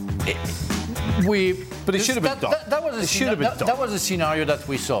is, but it should have been done. That was a scenario that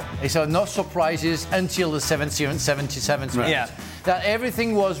we saw. It's no surprises until the 77th minute. Yeah. That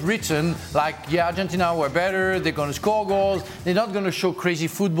everything was written like, Argentina were better, they're going to score goals, they're not going to show crazy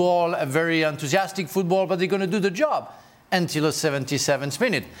football, a very enthusiastic football, but they're going to do the job until the 77th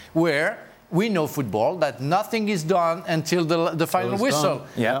minute, where we know football, that nothing is done until the final whistle.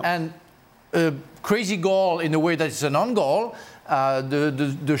 Yeah. And a crazy goal in the way that it's an on goal,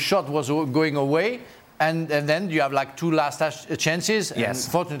 the shot was going away, and then you have like two last chances. Yes.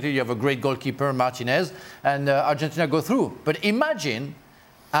 And fortunately, you have a great goalkeeper, Martinez, and Argentina go through. But imagine,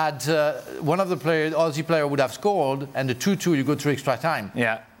 had one of the Aussie player would have scored, and the 2-2, you go through extra time.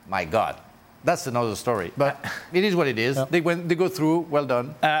 Yeah. My God. That's another story. But it is what it is. Yeah. They go through. Well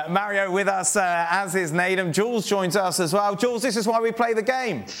done. Mario with us, as is Nedum. Jules joins us as well. Jules, this is why we play the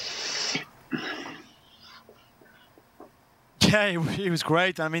game. Yeah, it was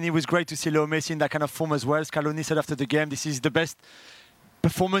great. I mean, it was great to see Leo Messi in that kind of form as well. Scaloni said after the game, this is the best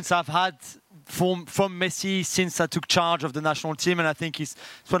performance I've had from Messi since I took charge of the national team, and I think it's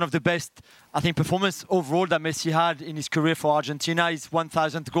one of the best, performance overall that Messi had in his career for Argentina. His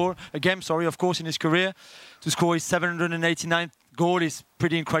 1,000th game, of course, in his career. To score his 789th goal is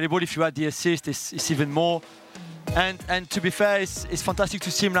pretty incredible. If you add the assist, it's even more. And to be fair, it's fantastic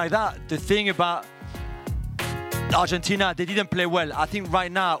to see him like that. The thing about Argentina, they didn't play well. I think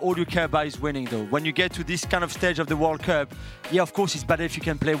right now, all you care about is winning, though. When you get to this kind of stage of the World Cup, of course, it's better if you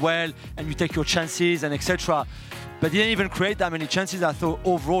can play well and you take your chances and etc. But they didn't even create that many chances. I thought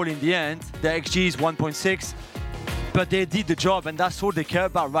overall, in the end, the XG is 1.6. But they did the job, and that's all they care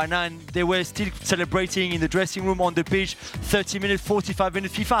about right now. And they were still celebrating in the dressing room, on the pitch, 30 minutes, 45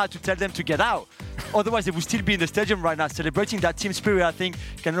 minutes. FIFA had to tell them to get out. Otherwise, they would still be in the stadium right now. Celebrating that team spirit, I think,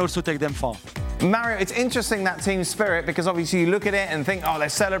 can also take them far. Mario, it's interesting, that team spirit, because obviously you look at it and think, they're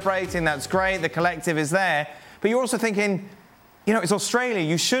celebrating, that's great, the collective is there. But you're also thinking, it's Australia.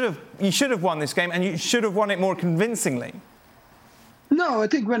 You should have won this game, and you should have won it more convincingly. No, I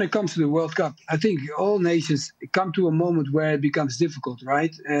think when it comes to the World Cup, I think all nations come to a moment where it becomes difficult,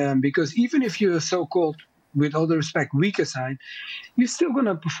 right? Because even if you're so-called, with all the respect, weaker side, you're still going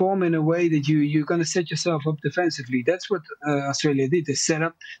to perform in a way that you're going to set yourself up defensively. That's what Australia did. They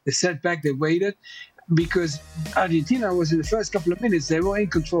set back, they waited. Because Argentina was in the first couple of minutes, they were in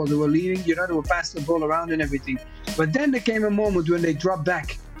control, they were leading, they were passing the ball around and everything. But then there came a moment when they dropped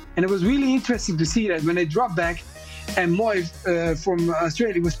back. And it was really interesting to see that when they dropped back, and Moy from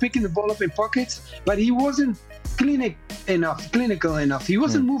Australia was picking the ball up in pockets, but he wasn't clinical enough. He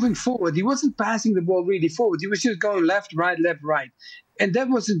wasn't moving forward. He wasn't passing the ball really forward. He was just going left, right. And that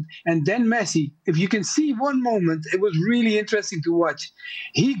wasn't. And then Messi, if you can see one moment, it was really interesting to watch.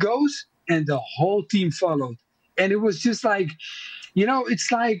 He goes, and the whole team followed. And it was just like,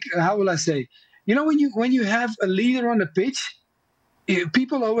 it's like, how will I say? When you have a leader on the pitch,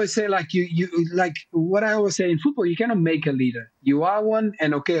 people always say like you like what I always say in football, you cannot make a leader. You are one,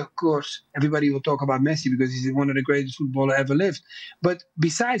 and okay, of course, everybody will talk about Messi because he's one of the greatest footballers ever lived. But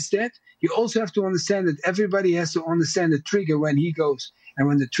besides that, you also have to understand that everybody has to understand the trigger when he goes. And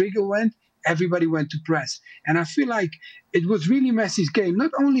when the trigger went, everybody went to press. And I feel like it was really Messi's game,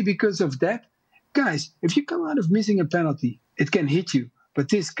 not only because of that. Guys, if you come out of missing a penalty, it can hit you. But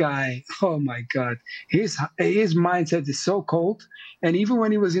this guy, oh my God, his mindset is so cold. And even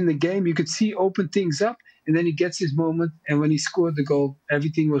when he was in the game, you could see open things up. And then he gets his moment. And when he scored the goal,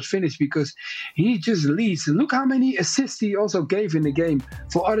 everything was finished because he just leads. And look how many assists he also gave in the game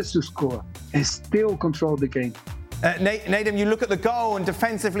for others to score and still control the game. Nadim, you look at the goal and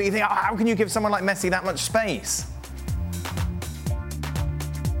defensively you think, oh, how can you give someone like Messi that much space?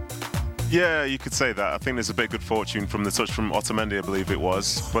 Yeah, you could say that. I think there's a bit of good fortune from the touch from Otamendi, I believe it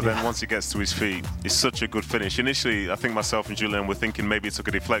was. But then once he gets to his feet, it's such a good finish. Initially, I think myself and Julian were thinking maybe it took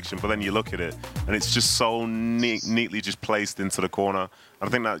a deflection, but then you look at it and it's just so neatly just placed into the corner. And I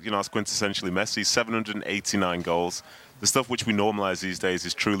think that, that's quintessentially Messi. 789 goals. The stuff which we normalise these days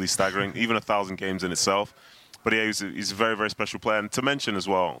is truly staggering, even 1,000 games in itself. But yeah, he's a very, very special player. And to mention as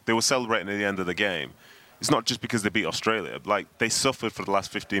well, they were celebrating at the end of the game. It's not just because they beat Australia. Like, they suffered for the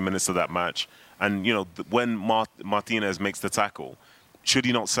last 15 minutes of that match. And, when Martinez makes the tackle, should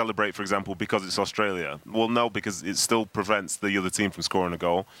he not celebrate, for example, because it's Australia? Well, no, because it still prevents the other team from scoring a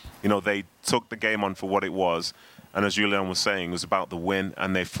goal. They took the game on for what it was. And as Julian was saying, it was about the win,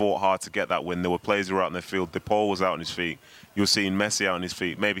 and they fought hard to get that win. There were players who were out in their field. DePaul was out on his feet. You were seeing Messi out on his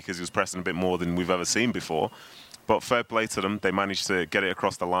feet, maybe because he was pressing a bit more than we've ever seen before. But fair play to them. They managed to get it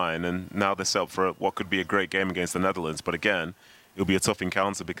across the line, and now they're set up for what could be a great game against the Netherlands. But again, it'll be a tough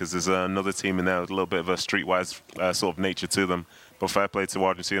encounter because there's another team in there with a little bit of a streetwise sort of nature to them. But fair play to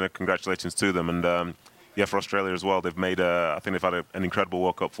Argentina. Congratulations to them. And for Australia as well, they've made I think they've had an incredible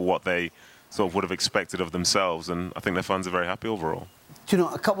World Cup for what they sort of would have expected of themselves. And I think their fans are very happy overall. Do you know,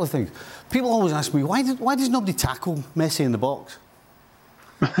 a couple of things. People always ask me, why does nobody tackle Messi in the box?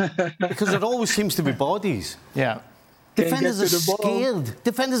 Because there always seems to be bodies. Yeah. Defenders are scared.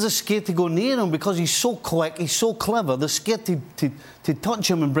 Defenders are scared to go near him because he's so quick, he's so clever. They're scared to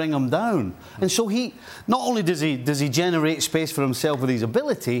touch him and bring him down. And so he not only does he generate space for himself with his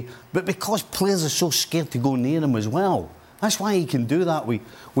ability, but because players are so scared to go near him as well. That's why he can do that with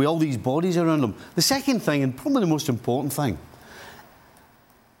all these bodies around him. The second thing, and probably the most important thing,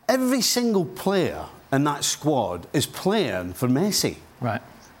 every single player in that squad is playing for Messi. Right.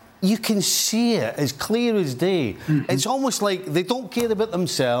 You can see it as clear as day. Mm-hmm. It's almost like they don't care about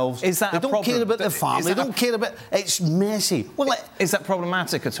themselves. Is that they don't care about their family. They don't care about... It's Messi. Well, is that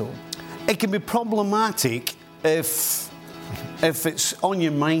problematic at all? It can be problematic if it's on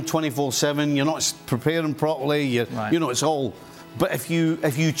your mind 24/7. You're not preparing properly. It's all. But if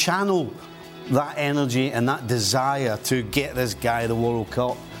you channel that energy and that desire to get this guy the World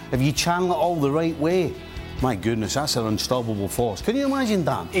Cup, if you channel it all the right way, my goodness, that's an unstoppable force. Can you imagine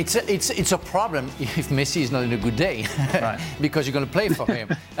that? It's a problem if Messi is not in a good day, right. Because you're going to play for him.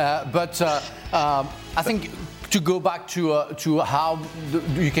 But I think to go back to how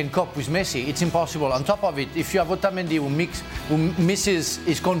you can cope with Messi, it's impossible. On top of it, if you have Otamendi who misses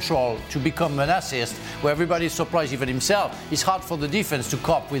his control to become an assist, where everybody is surprised, even himself, it's hard for the defense to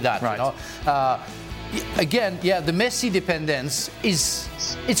cope with that. Right. Again, the Messi dependence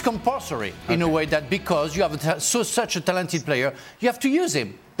it's compulsory in a way that because you have such a talented player, you have to use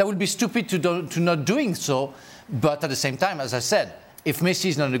him. That would be stupid to not doing so. But at the same time, as I said, if Messi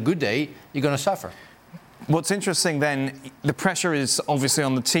is not on a good day, you're going to suffer. What's interesting then, the pressure is obviously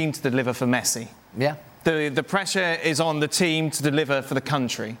on the team to deliver for Messi. Yeah. The pressure is on the team to deliver for the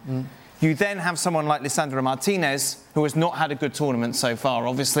country. Mm. You then have someone like Lisandro Martinez, who has not had a good tournament so far,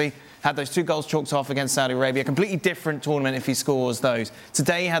 obviously. Had those 2 goals chalked off against Saudi Arabia. Completely different tournament if he scores those.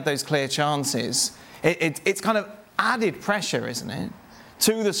 Today he had those clear chances. It's kind of added pressure, isn't it,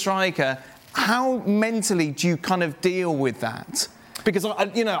 to the striker. How mentally do you kind of deal with that? Because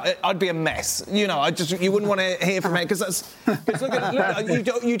I'd be a mess. You wouldn't want to hear from it because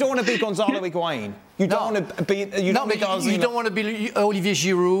you don't want to be Gonzalo Higuain. You don't want to be. You don't want to be Olivier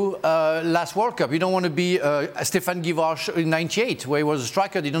Giroud last World Cup. You don't want to be Stéphane Guivarc'h in '98, where he was a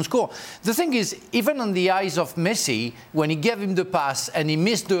striker, didn't score. The thing is, even on the eyes of Messi, when he gave him the pass and he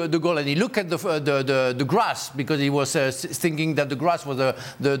missed the goal, and he looked at the grass because he was thinking that the grass was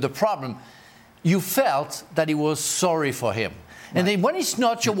the problem, you felt that he was sorry for him. And then when it's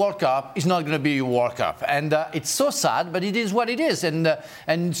not your World Cup, it's not going to be your World Cup. And it's so sad, but it is what it is.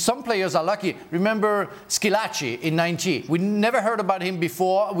 And some players are lucky. Remember Schillaci in 90. We never heard about him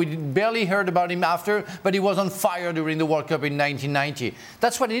before. We barely heard about him after, but he was on fire during the World Cup in 1990.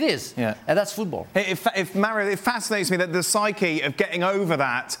 That's what it is. Yeah. And that's football. Mario, it fascinates me that the psyche of getting over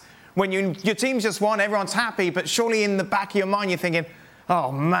that, when your team's just won, everyone's happy, but surely in the back of your mind you're thinking,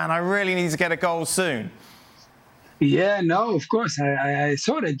 oh man, I really need to get a goal soon. Yeah, no, of course. I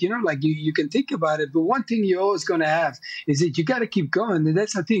saw that, like you can think about it. But one thing you're always going to have is that you got to keep going. And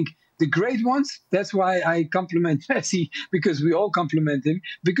that's, I think, the great ones. That's why I compliment Messi, because we all compliment him,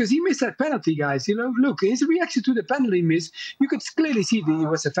 because he missed that penalty, guys. Look, his reaction to the penalty miss, you could clearly see that he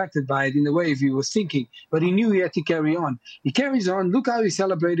was affected by it in the way if he was thinking. But he knew he had to carry on. He carries on. Look how he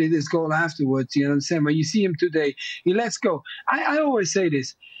celebrated his goal afterwards. You know what I'm saying? When you see him today, he lets go. I always say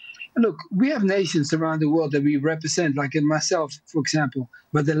this. Look, we have nations around the world that we represent, like in myself, for example.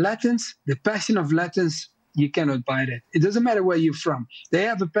 But the Latins, the passion of Latins, you cannot buy that. It doesn't matter where you're from. They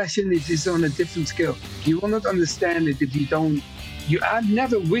have a passion. It is on a different scale. You will not understand it if you don't. I've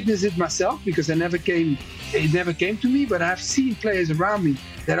never witnessed it myself because it never came to me. But I've seen players around me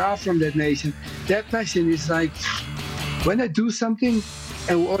that are from that nation. Their passion is like when they do something,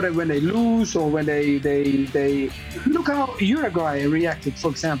 or when they lose, or when they look how Uruguay reacted,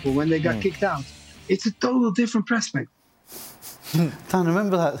 for example, when they got kicked out. It's a total different prospect. Dan,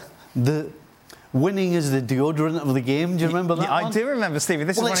 remember that the winning is the deodorant of the game. Do you remember that? I do remember, Stevie.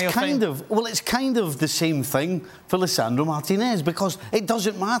 This is one of your it's kind of the same thing for Lisandro Martinez, because it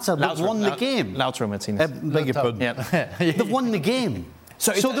doesn't matter. They've won the game. Lautaro Martinez. Beg your pardon. They've won the game.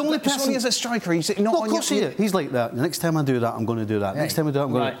 So the only person as a striker, he's not on your team. He's like that. The next time I do that, I'm going to do that. Next time I do that,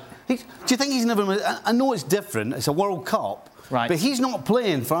 I'm going to. Do you think he's never? I know it's different. It's a World Cup. Right. But he's not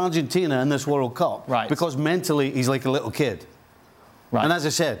playing for Argentina in this World Cup. Right. Because mentally he's like a little kid. Right. And as I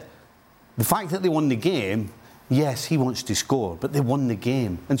said, the fact that they won the game, yes, he wants to score, but they won the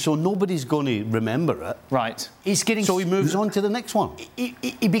game. And so nobody's going to remember it. Right. So he moves on to the next one.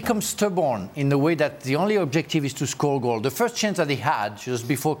 He becomes stubborn in the way that the only objective is to score a goal. The first chance that he had, just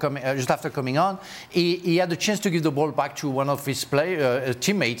after coming on, he had the chance to give the ball back to one of his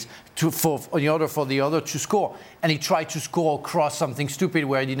teammates in order for the other to score. And he tried to score across something stupid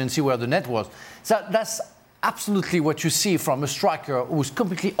where he didn't see where the net was. So that's absolutely what you see from a striker who's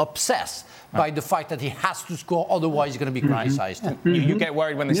completely obsessed by the fact that he has to score, otherwise he's going to be criticized. You get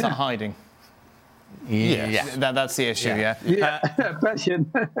worried when they start hiding. Yeah. That's the issue,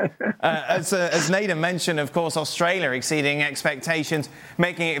 Passion. As Nathan mentioned, of course, Australia exceeding expectations,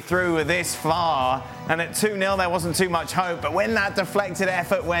 making it through this far. And at 2-0, there wasn't too much hope. But when that deflected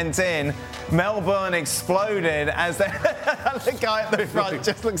effort went in, Melbourne exploded as the guy at the front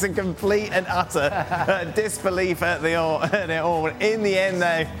just looks in complete and utter disbelief at it all. In the end,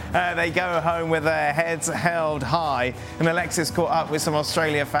 they go home with their heads held high. And Alexis caught up with some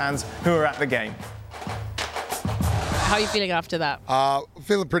Australia fans who were at the game. How are you feeling after that?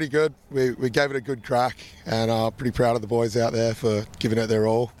 Feeling pretty good. We gave it a good crack, and pretty proud of the boys out there for giving it their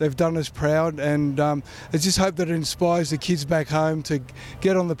all. They've done us proud, and I just hope that it inspires the kids back home to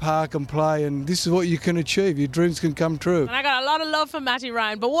get on the park and play, and this is what you can achieve. Your dreams can come true. And I got a lot of love for Matty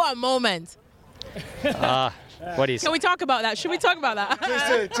Ryan, but what a moment. What do you say? Can we talk about that? Should we talk about that?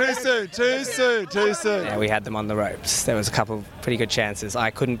 Too soon. Yeah, we had them on the ropes. There was a couple of pretty good chances. I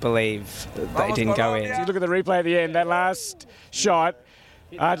couldn't believe that they didn't go in. You look at the replay at the end, that last shot,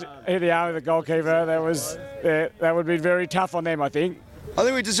 hit the arm of the goalkeeper. That would be very tough on them, I think. I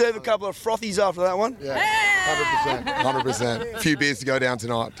think we deserve a couple of frothies after that one. Yeah, 100%. A few beers to go down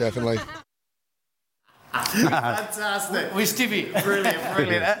tonight, definitely. Fantastic. With Stevie.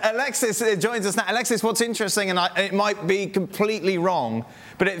 Brilliant. Alexis joins us now. Alexis, what's interesting, and it might be completely wrong,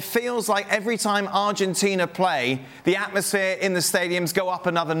 but it feels like every time Argentina play, the atmosphere in the stadiums go up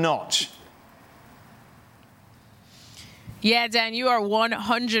another notch. Yeah, Dan, you are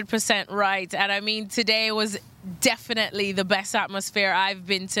 100% right. And I mean, today was definitely the best atmosphere I've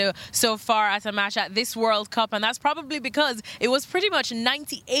been to so far at a match at this World Cup, and that's probably because it was pretty much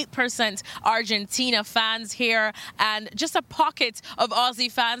 98% Argentina fans here and just a pocket of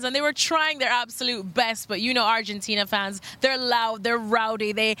Aussie fans, and they were trying their absolute best. But you know, Argentina fans, they're loud, they're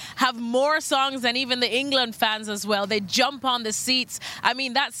rowdy, they have more songs than even the England fans as well. They jump on the seats. I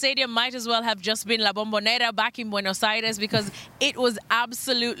mean, that stadium might as well have just been La Bombonera back in Buenos Aires, because it was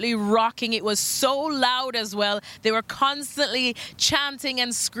absolutely rocking. It was so loud as well. They were constantly chanting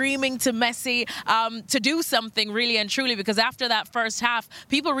and screaming to Messi to do something really and truly, because after that first half,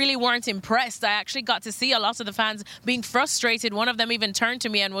 people really weren't impressed. I actually got to see a lot of the fans being frustrated. One of them even turned to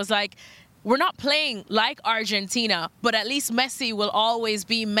me and was like, we're not playing like Argentina, but at least Messi will always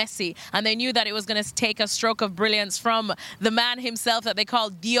be Messi. And they knew that it was going to take a stroke of brilliance from the man himself that they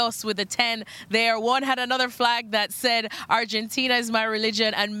called Dios with a 10 there. One had another flag that said, Argentina is my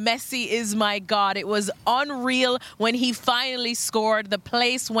religion and Messi is my God. It was unreal when he finally scored. The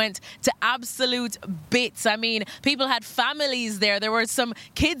place went to absolute bits. I mean, people had families there. There were some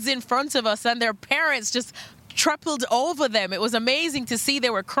kids in front of us and their parents just tripled over them. It was amazing to see. They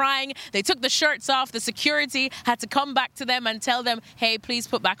were crying. They took the shirts off. The security had to come back to them and tell them, hey, please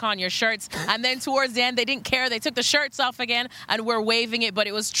put back on your shirts. And then towards the end, they didn't care. They took the shirts off again and were waving it. But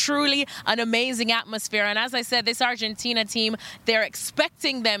it was truly an amazing atmosphere. And as I said, this Argentina team, they're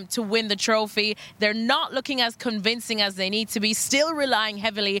expecting them to win the trophy. They're not looking as convincing as they need to be, still relying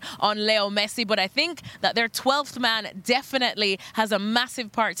heavily on Leo Messi. But I think that their 12th man definitely has a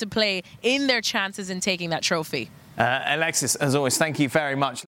massive part to play in their chances in taking that trophy. Alexis, as always, thank you very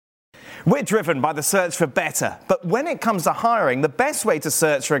much. We're driven by the search for better, but when it comes to hiring, the best way to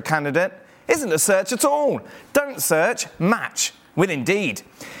search for a candidate isn't to search at all. Don't search, match with Indeed.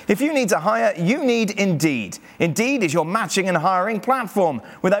 If you need to hire, you need Indeed. Indeed is your matching and hiring platform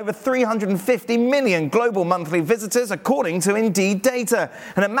with over 350 million global monthly visitors according to Indeed data,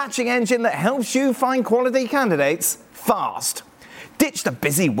 and a matching engine that helps you find quality candidates fast. Ditch the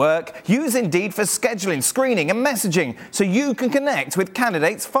busy work. Use Indeed for scheduling, screening and messaging so you can connect with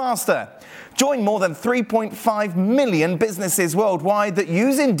candidates faster. Join more than 3.5 million businesses worldwide that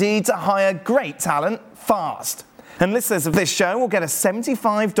use Indeed to hire great talent fast. And listeners of this show will get a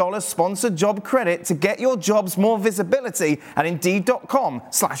 $75 sponsored job credit to get your jobs more visibility at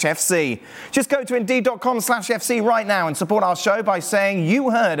Indeed.com/FC. Just go to Indeed.com/FC right now and support our show by saying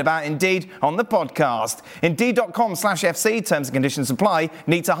you heard about Indeed on the podcast. Indeed.com/FC. Terms and conditions apply.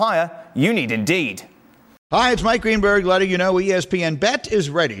 Need to hire? You need Indeed. Hi, it's Mike Greenberg letting you know ESPN Bet is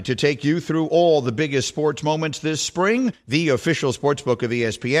ready to take you through all the biggest sports moments this spring. The official sportsbook of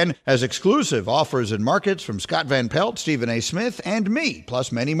ESPN has exclusive offers and markets from Scott Van Pelt, Stephen A. Smith, and me,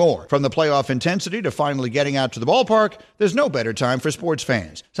 plus many more. From the playoff intensity to finally getting out to the ballpark, there's no better time for sports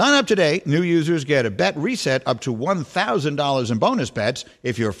fans. Sign up today. New users get a bet reset up to $1,000 in bonus bets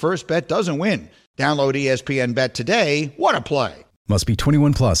if your first bet doesn't win. Download ESPN Bet today. What a play. Must be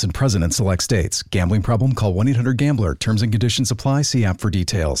 21 plus and present in select states. Gambling problem? Call 1-800-GAMBLER. Terms and conditions apply. See app for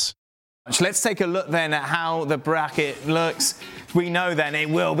details. Let's take a look then at how the bracket looks. We know then it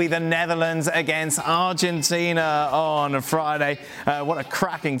will be the Netherlands against Argentina on Friday. What a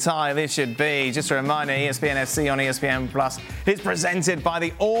cracking tie this should be. Just a reminder, ESPN FC on ESPN Plus is presented by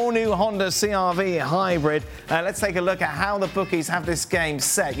the all-new Honda CR-V Hybrid. Let's take a look at how the bookies have this game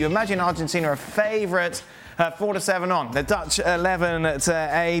set. You imagine Argentina a favourite. 4-7 on. The Dutch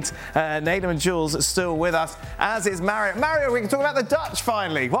 11-8. Nathan and Jules are still with us, as is Mario. Mario, we can talk about the Dutch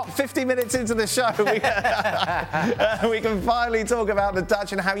finally. 50 minutes into the show, we can finally talk about the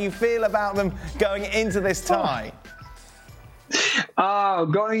Dutch and how you feel about them going into this tie.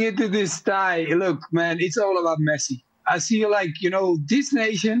 Going into this tie, look, man, it's all about Messi. I feel like, this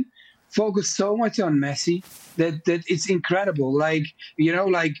nation focused so much on Messi that it's incredible.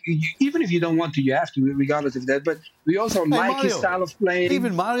 Even if you don't want to, you have to, regardless of that. But we also like Mario, his style of playing.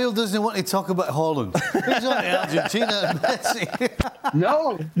 Even Mario doesn't want to talk about Holland. He's on Argentina and Messi.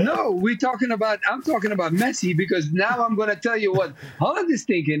 No, I'm talking about Messi, because now I'm going to tell you what Holland is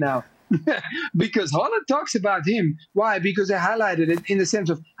thinking now. Because Holland talks about him. Why? Because they highlighted it in the sense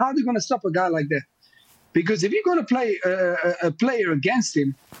of how they're going to stop a guy like that. Because if you're going to play a player against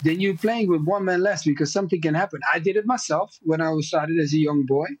him, then you're playing with one man less, because something can happen. I did it myself when I started as a young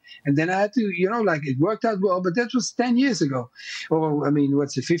boy. And then I had to, it worked out well. But that was 10 years ago. Or,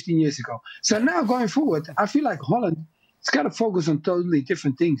 15 years ago. So now going forward, I feel like Holland has got to focus on totally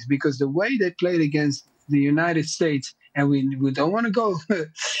different things. Because the way they played against the United States, and we don't want to go.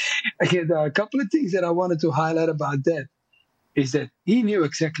 Again, there are a couple of things that I wanted to highlight about that, is that he knew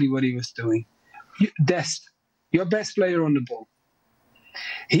exactly what he was doing. Dest, your best player on the ball.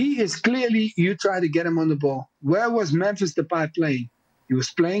 He is clearly, you try to get him on the ball. Where was Memphis Depay playing? He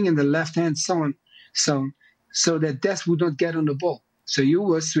was playing in the left-hand zone so that Dest would not get on the ball. So you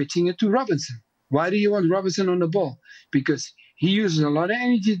were switching it to Robinson. Why do you want Robinson on the ball? Because he uses a lot of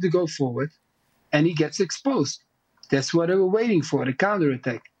energy to go forward, and he gets exposed. That's what they were waiting for, the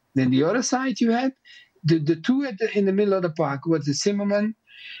counterattack. Then the other side you had, the two in the middle of the park was the Zimmerman,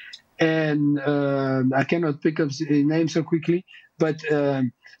 and I cannot pick up his name so quickly. But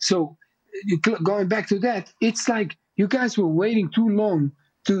so going back to that, it's like you guys were waiting too long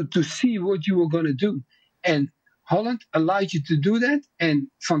to see what you were going to do. And Holland allowed you to do that. And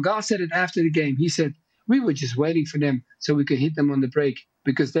Van Gaal said it after the game. He said, we were just waiting for them so we could hit them on the break.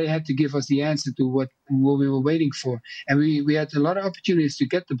 because they had to give us the answer to what we were waiting for. And we had a lot of opportunities to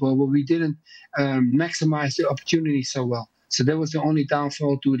get the ball, but we didn't maximize the opportunity so well. So that was the only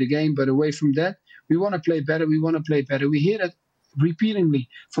downfall to the game. But away from that, we want to play better. We want to play better. We hear that repeatedly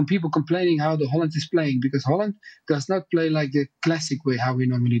from people complaining how the Holland is playing, because Holland does not play like the classic way how we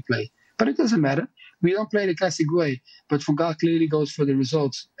normally play. But it doesn't matter. We don't play the classic way. But Van Gaal clearly goes for the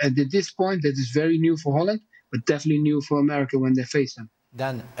results. And at this point, that is very new for Holland, but definitely new for America when they face them.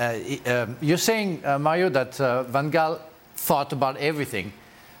 Dan, you're saying, Mario, that Van Gaal thought about everything.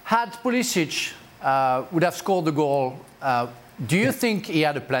 Had Pulisic would have scored the goal, do you think he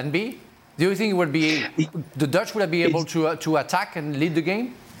had a plan B? Do you think the Dutch would have been able to attack and lead the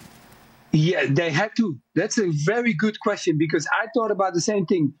game? Yeah, they had to. That's a very good question, because I thought about the same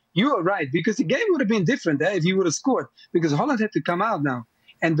thing. You are right, because the game would have been different if he would have scored, because Holland had to come out now.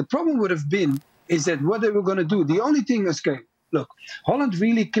 And the problem would have been is that what they were going to do. The only thing is, okay, look, Holland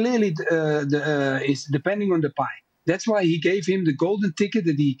really clearly is depending on Depay. That's why he gave him the golden ticket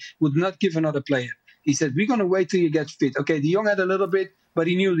that he would not give another player. He said, we're going to wait till you get fit. Okay, De Jong had a little bit, but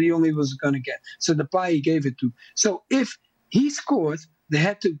he knew De Jong he was going to get. So Depay he gave it to. So if he scored, they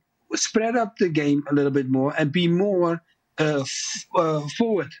had to spread up the game a little bit more and be more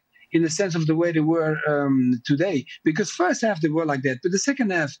forward in the sense of the way they were today. Because first half they were like that, but the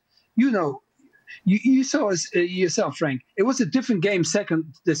second half, you saw yourself, Frank. It was a different game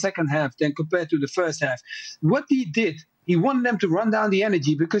the second half than compared to the first half. What he did, he wanted them to run down the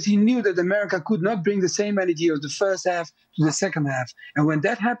energy because he knew that America could not bring the same energy of the first half to the second half. And when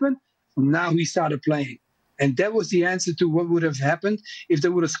that happened, now he started playing. And that was the answer to what would have happened if they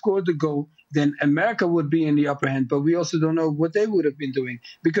would have scored the goal. Then America would be in the upper hand. But we also don't know what they would have been doing,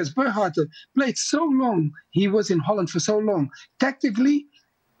 because Berhalter played so long. He was in Holland for so long. Tactically,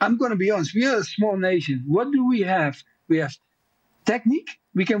 I'm going to be honest, we are a small nation. What do we have? We have technique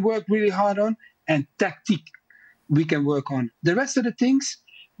we can work really hard on, and tactique we can work on. The rest of the things,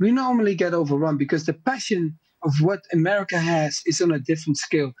 we normally get overrun because the passion of what America has is on a different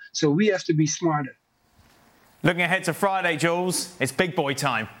scale. So we have to be smarter. Looking ahead to Friday, Jules, it's big boy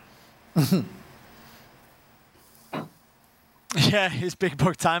time. Yeah, it's big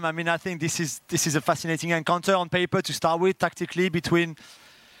boy time. I mean, I think this is a fascinating encounter on paper to start with, tactically, between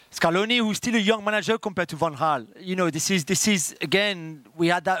Scaloni, who's still a young manager compared to Van Gaal. You know, this is again, we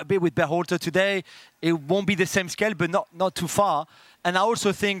had that a bit with Berhalter today. It won't be the same scale, but not too far. And I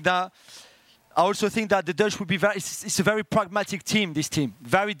also think that the Dutch would be it's a very pragmatic team, this team.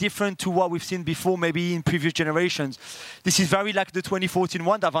 Very different to what we've seen before, maybe in previous generations. This is very like the 2014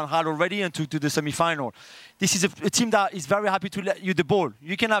 one that Van Gaal already and took to the semi-final. This is a team that is very happy to let you the ball.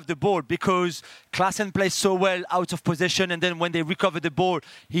 You can have the ball because Klaassen plays so well out of possession, and then when they recover the ball,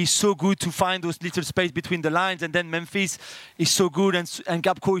 he's so good to find those little space between the lines, and then Memphis is so good and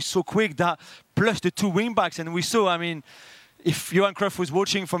Gakpo is so quick that, plus the two wing-backs, and we saw, I mean, if Johan Cruyff was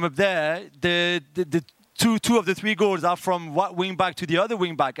watching from up there, the two of the three goals are from one wing back to the other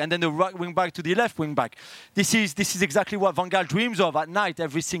wing back, and then the right wing back to the left wing back. This is exactly what Van Gaal dreams of at night,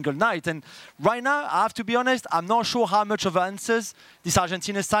 every single night. And right now, I have to be honest, I'm not sure how much of answers this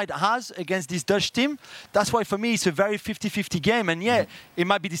Argentina side has against this Dutch team. That's why for me it's a very 50-50 game. And yeah, it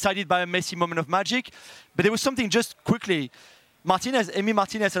might be decided by a Messi moment of magic. But there was something just quickly. Emi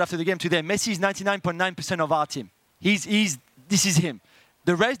Martinez said after the game today, Messi is 99.9% of our team. This is him.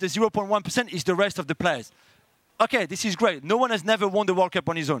 The rest, the 0.1%, is the rest of the players. Okay, this is great. No one has never won the World Cup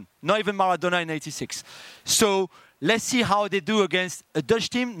on his own. Not even Maradona in '86. So let's see how they do against a Dutch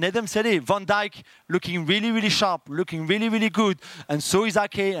team. Nedum said it. Van Dijk looking really, really sharp, looking really, really good. And so is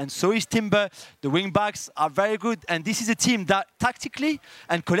Ake, and so is Timber. The wing-backs are very good. And this is a team that tactically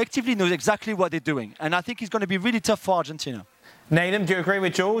and collectively knows exactly what they're doing. And I think it's going to be really tough for Argentina. Nedum, do you agree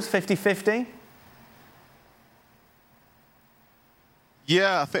with Jules? 50-50?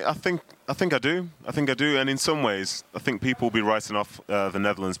 Yeah, I think I do. And in some ways, I think people will be writing off the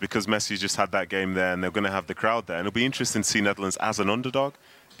Netherlands because Messi just had that game there and they're going to have the crowd there. And it'll be interesting to see Netherlands as an underdog,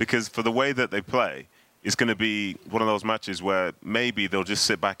 because for the way that they play, it's going to be one of those matches where maybe they'll just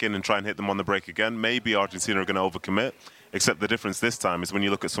sit back in and try and hit them on the break again. Maybe Argentina are going to overcommit, except the difference this time is when you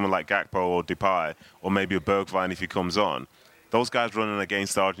look at someone like Gakpo or Depay, or maybe a Bergwijn if he comes on, those guys running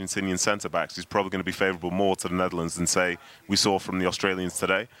against the Argentinian centre-backs is probably going to be favourable more to the Netherlands than, say, we saw from the Australians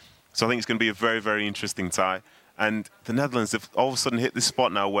today. So I think it's going to be a very, very interesting tie. And the Netherlands have all of a sudden hit this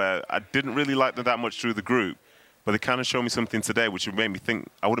spot now where I didn't really like them that much through the group, but they kind of showed me something today which would make me think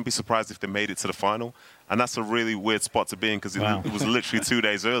I wouldn't be surprised if they made it to the final. And that's a really weird spot to be in because it was literally 2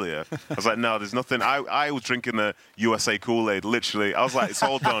 days earlier. I was like, no, there's nothing. I was drinking the USA Kool-Aid, literally. I was like, it's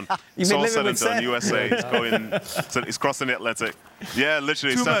all done. It's all said and done. USA is going, it's crossing the Atlantic. Yeah,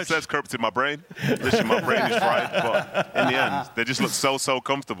 literally, Seth's corrupted my brain. Literally, my brain is fried. But in the end, they just look so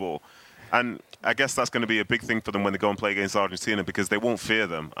comfortable. And I guess that's going to be a big thing for them when they go and play against Argentina because they won't fear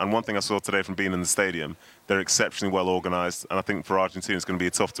them. And one thing I saw today from being in the stadium, they're exceptionally well organised. And I think for Argentina, it's going to be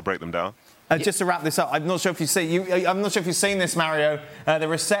tough to break them down. Just to wrap this up, I'm not sure if you've seen this, Mario. The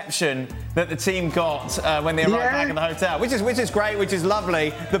reception that the team got when they arrived back in the hotel, which is great, which is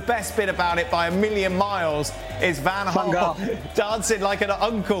lovely. The best bit about it by a million miles is Van Gaal dancing like an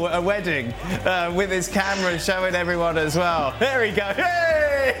uncle at a wedding with his camera showing everyone as well. There we go.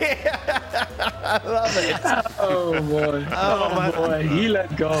 Hey! I love it. Oh boy! Oh boy! He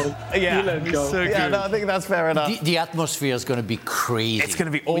let go. Yeah, he let go. So no, I think that's fair enough. The atmosphere is going to be crazy. It's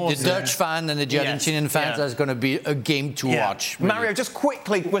going to be awesome. With the Dutch fan and the Argentinian fans, that's going to be a game to watch. Really. Mario, just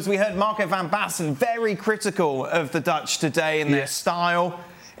quickly, because we heard Marco van Basten very critical of the Dutch today and their style.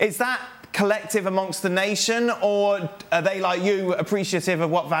 Is that collective amongst the nation, or are they, like you, appreciative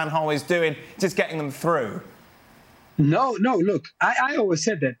of what Van Gaal is doing, just getting them through? No, look, I always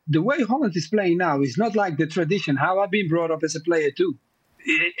said that. The way Holland is playing now is not like the tradition, how I've been brought up as a player too.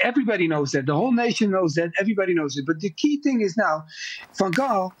 Everybody knows that. The whole nation knows that. Everybody knows it. But the key thing is now, Van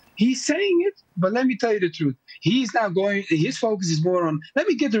Gaal, he's saying it, but let me tell you the truth. He's now going, his focus is more on, let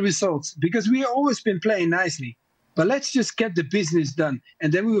me get the results, because we have always been playing nicely. But let's just get the business done,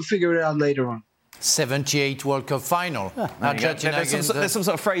 and then we will figure it out later on. 78 World Cup final. There's some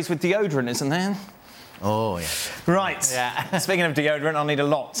sort of phrase with deodorant, isn't there? Oh, yeah. Right. Yeah. Speaking of deodorant, I'll need a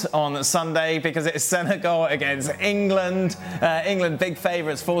lot on Sunday because it's Senegal against England. England, big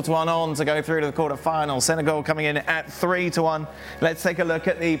favourites, 4-1 on to go through to the quarter-final. Senegal coming in at 3-1. Let's take a look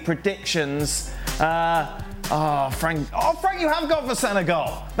at the predictions. Frank, you have gone for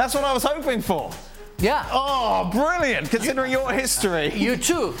Senegal. That's what I was hoping for. Yeah. Oh, brilliant! Considering your history, you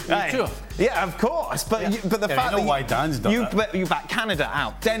too. Yeah, of course. But the fact that why Dan's done you back Canada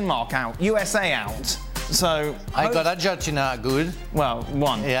out, Denmark out, USA out. So I got Argentina good. Well,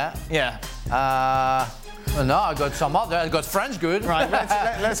 one. Yeah. Yeah. No, I got some other. I got France good. Right.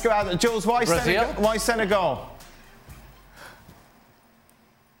 Let's go out. Jules, why Senegal? Why Senegal?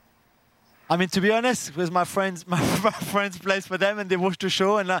 I mean, to be honest, with my friends plays for them and they watch the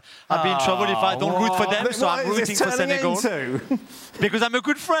show, and I'd be in trouble if I don't root for them. So I'm rooting for Senegal because I'm a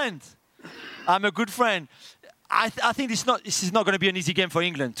good friend. I think this is not going to be an easy game for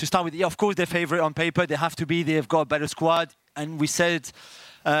England. To start with, of course, they're favourite on paper. They have to be. They've got a better squad. And we said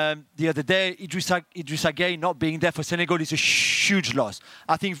the other day, Idrissa Gueye not being there for Senegal is a huge loss.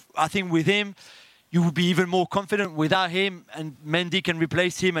 I think with him, you would be even more confident. Without him, and Mendy can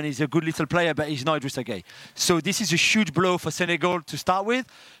replace him, and he's a good little player, but he's not Idrissa Gueye. So this is a huge blow for Senegal to start with.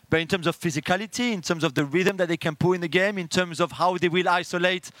 But in terms of physicality, in terms of the rhythm that they can put in the game, in terms of how they will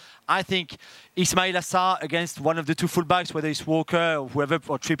isolate, I think Ismail Assar against one of the two fullbacks, whether it's Walker or whoever,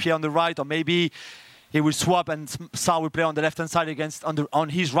 or Trippier on the right, or maybe he will swap and Sarr will play on the left-hand side on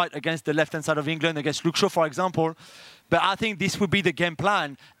his right against the left-hand side of England, against Luke Shaw, for example. But I think this would be the game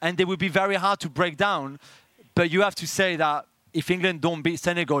plan, and they would be very hard to break down. But you have to say that if England don't beat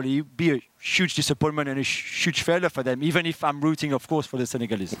Senegal, it would be a huge disappointment and a huge failure for them, even if I'm rooting, of course, for the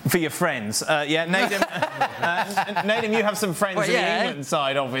Senegalese. For your friends. Nadim, you have some friends on the England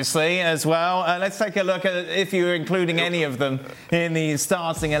side, obviously, as well. Let's take a look at if you're including any of them in the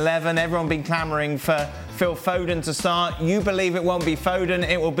starting 11. Everyone been clamouring for Phil Foden to start. You believe it won't be Foden,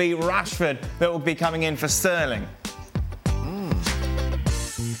 it will be Rashford that will be coming in for Sterling.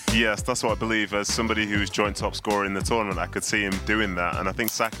 Yes, that's what I believe. As somebody who's joint top scorer in the tournament, I could see him doing that. And I think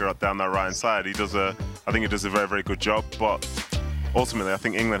Saka down that right-hand side, I think he does a very, very good job. But ultimately, I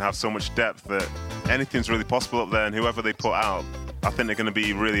think England have so much depth that anything's really possible up there. And whoever they put out, I think they're going to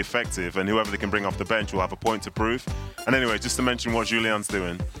be really effective. And whoever they can bring off the bench will have a point to prove. And anyway, just to mention what Julian's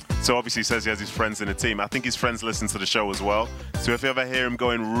doing. So obviously he says he has his friends in the team. I think his friends listen to the show as well. So if you ever hear him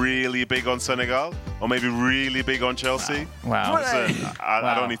going really big on Senegal, or maybe really big on Chelsea, wow.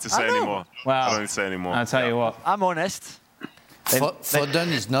 I don't need to say anymore. Wow. I don't need to say anymore. I'll tell you what. I'm honest. Foden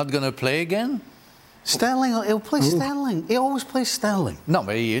is not going to play again? Sterling, he'll play Sterling. He always plays Sterling. No,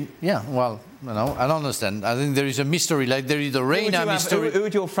 but I don't understand. I think there is a mystery, like there is the Reina mystery. Who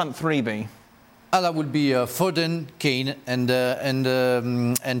would your front three be? That would be Foden, Kane,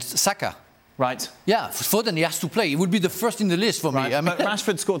 and Saka. Right. Yeah, Foden, he has to play. He would be the first in the list for me. But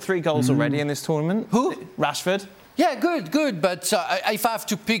Rashford scored 3 goals already in this tournament. Who? Rashford. Yeah, good. But if I have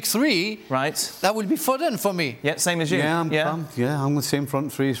to pick three, right, that would be Foden for me. Yeah, same as you. Yeah, I'm the same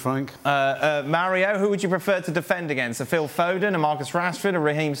front three as Frank. Mario, who would you prefer to defend against? A Phil Foden, a Marcus Rashford, a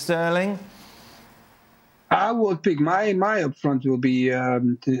Raheem Sterling? I would pick my up front will be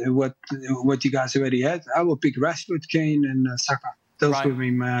what you guys already had. I will pick Rashford, Kane, and Saka. Those will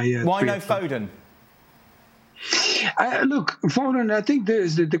be my. Why no Foden? Look, Foden, I think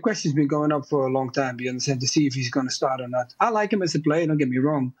the question's been going up for a long time, you understand, to see if he's going to start or not. I like him as a player, don't get me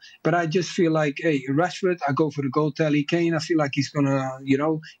wrong, but I just feel like, hey, Rashford, I go for the goal tally. Kane, I feel like he's going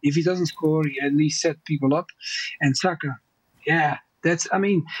to, if he doesn't score, he at least set people up. And Saka, yeah, it's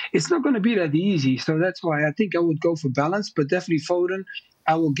not going to be that easy. So that's why I think I would go for balance, but definitely Foden,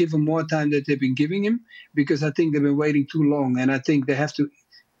 I will give him more time that they've been giving him because I think they've been waiting too long. And I think they have to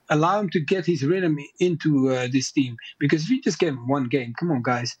allow him to get his rhythm into this team. Because if you just give him one game, come on,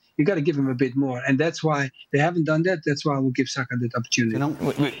 guys, you got to give him a bit more. And that's why they haven't done that. That's why I will give Saka that opportunity.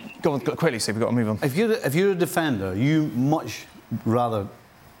 Go on, quickly, see, we've got to move on. If you're a defender, you much rather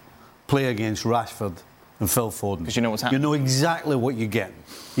play against Rashford than Phil Foden. Because you know what's happening. You know exactly what you get.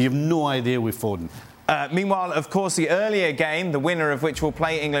 You have no idea with Foden. Meanwhile, of course, the earlier game, the winner of which will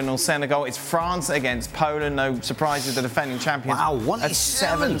play England or Senegal, it's France against Poland. No surprises, the defending champions. Wow,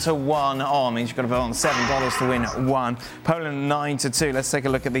 1-7. 7-1 on. Means you've got to bet on $7 to win one. Poland 9-2. Let's take a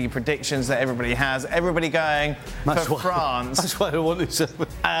look at the predictions that everybody has. Everybody going for France. That's why I wanted to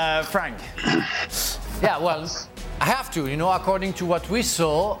say. Frank. Yeah, well, I have to. According to what we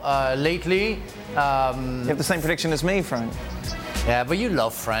saw lately. You have the same prediction as me, Frank. Yeah, but you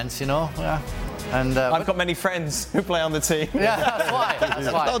love France, Yeah. And I've got many friends who play on the team. Yeah, that's why.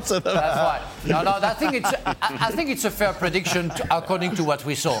 Lots of them. That's why. No, I think it's a fair prediction according to what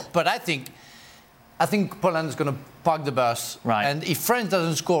we saw. But I think Poland is going to park the bus. Right. And if France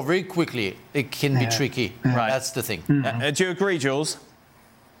doesn't score very quickly, it can be tricky. Right. That's the thing. Do you agree, Jules?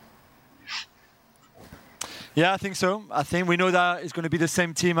 Yeah, I think so. I think we know that it's going to be the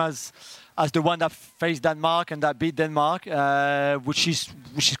same team as the one that faced Denmark and that beat Denmark, which is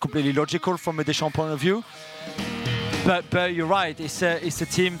completely logical from a Deschamps point of view. But you're right. It's a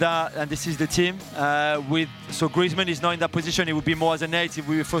team that, and this is the team so Griezmann is not in that position. It would be more as an 8 if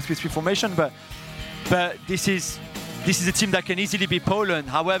we were 4-3-3 formation. But this is a team that can easily beat Poland.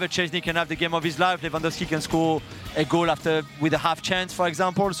 However, Chesney can have the game of his life. Lewandowski can score a goal with a half chance, for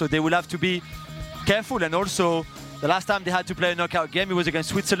example. So they will have to be careful. And also, the last time they had to play a knockout game, it was against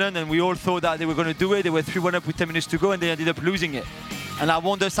Switzerland, and we all thought that they were going to do it. They were 3-1 up with 10 minutes to go, and they ended up losing it. And I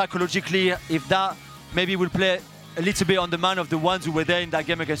wonder psychologically if that maybe will play a little bit on the mind of the ones who were there in that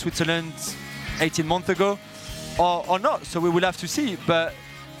game against Switzerland 18 months ago, or not. So we will have to see. But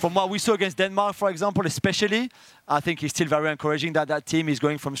from what we saw against Denmark, for example, especially, I think it's still very encouraging that team is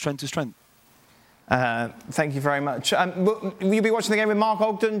going from strength to strength. Thank you very much. Will you be watching the game with Mark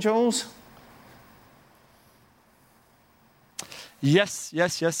Ogden, Jules? Yes.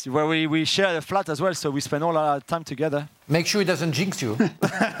 Where we share the flat as well, so we spend all our time together. Make sure he doesn't jinx you.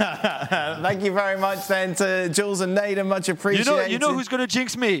 Thank you very much then to Jules and Naden, much appreciated. You know who's going to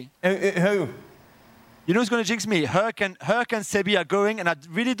jinx me? Who? You know who's going to jinx me? Herc and Sebi are going, and I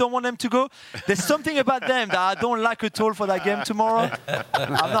really don't want them to go. There's something about them that I don't like at all for that game tomorrow.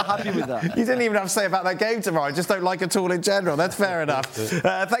 I'm not happy with that. You didn't even have to say about that game tomorrow. I just don't like it all in general. That's fair enough.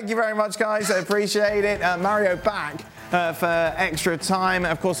 Thank you very much, guys. I appreciate it. Mario back for extra time.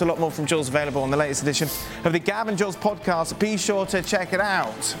 Of course, a lot more from Jules available on the latest edition of the Gab and Jules podcast. Be sure to check it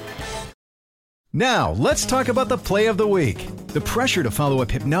out. Now, let's talk about the play of the week. The pressure to follow up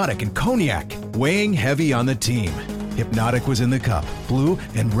Hypnotic and Cognac, weighing heavy on the team. Hypnotic was in the cup, blue,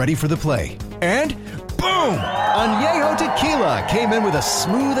 and ready for the play. And boom! Añejo Tequila came in with a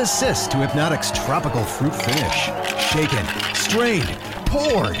smooth assist to Hypnotic's tropical fruit finish. Shaken, strained,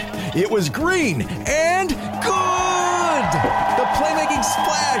 poured. It was green and good! The playmaking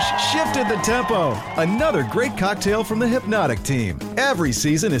splash shifted the tempo. Another great cocktail from the Hypnotic team. Every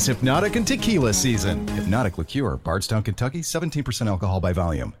season is Hypnotic and Tequila season. Hypnotic Liqueur, Bardstown, Kentucky, 17% alcohol by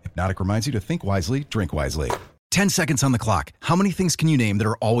volume. Hypnotic reminds you to think wisely, drink wisely. 10 seconds on the clock. How many things can you name that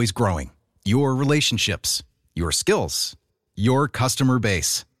are always growing? Your relationships, your skills, your customer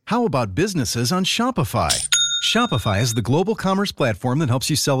base. How about businesses on Shopify? Shopify is the global commerce platform that helps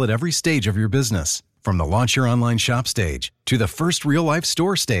you sell at every stage of your business. From the launch your online shop stage, to the first real-life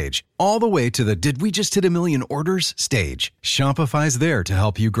store stage, all the way to the did we just hit 1 million orders stage, Shopify's there to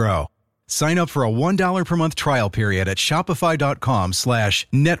help you grow. Sign up for a $1 per month trial period at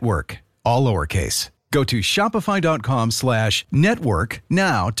shopify.com/network, all lowercase. Go to shopify.com/network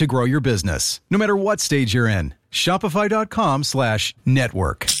now to grow your business, no matter what stage you're in.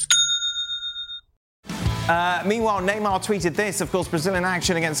 Shopify.com/network. Meanwhile, Neymar tweeted this. Of course, Brazil in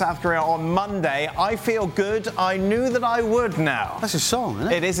action against South Korea on Monday. I feel good. I knew that I would now. That's a song,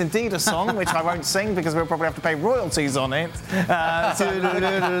 isn't it? It is indeed a song, which I won't sing because we'll probably have to pay royalties on it. Yeah,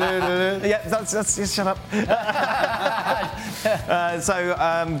 that's just shut up.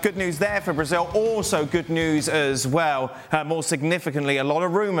 So good news there for Brazil. Also good news as well. More significantly, a lot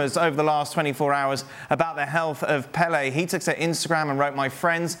of rumours over the last 24 hours about the health of Pele. He took to Instagram and wrote, "My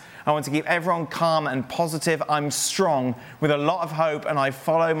friends, I want to keep everyone calm and positive. I'm strong with a lot of hope and I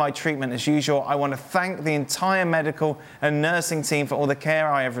follow my treatment as usual. I want to thank the entire medical and nursing team for all the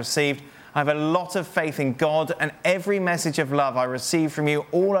care I have received. I have a lot of faith in God and every message of love I receive from you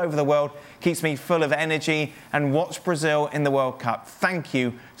all over the world keeps me full of energy and watch Brazil in the World Cup. Thank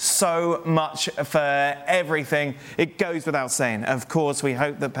you so much for everything." It goes without saying. Of course, we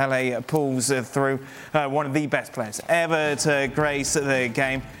hope that Pele pulls through, one of the best players ever to grace the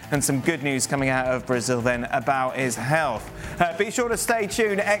game. And some good news coming out of Brazil then about his health. Be sure to stay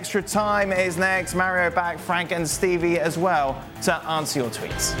tuned. Extra Time is next. Mario back, Frank and Stevie as well to answer your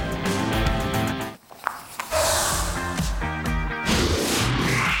tweets.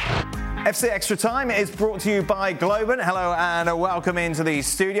 FC Extra Time is brought to you by Globant. Hello and welcome into the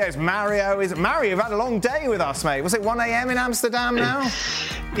studios. Mario, you've had a long day with us, mate. Was it 1 a.m. in Amsterdam now?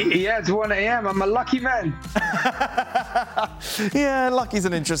 Yeah, it's 1 a.m. I'm a lucky man. Yeah, lucky's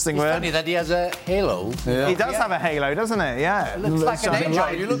an interesting It's word. funny that he has a halo. Yeah. He does have a halo, doesn't he? Yeah. Looks like an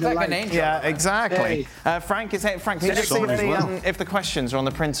angel. You look like an angel. Yeah, exactly. Hey. Frank, can you just see if the questions are on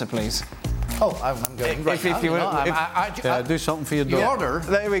the printer, please? Oh, I'm going right now. Do something for your The daughter. order.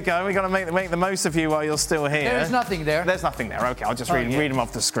 There we go. We've got to make the most of you while you're still here. There is nothing there. There's nothing there. Okay, I'll just read them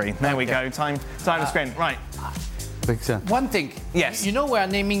off the screen. There we go. Time to screen. Right. One thing. Yes. You know, we're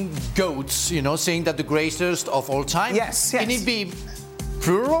naming goats, saying that the greatest of all time. Yes. Can it be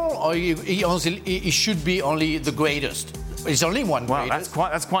plural or it should be only the greatest? It's only one greatest.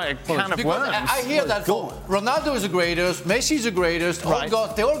 That's quite a can of worms. I hear that Ronaldo is the greatest, Messi is the greatest, Right.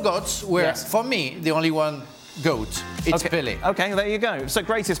 the all gods were, for me, the only one GOAT. It's Pele. Okay, there you go. So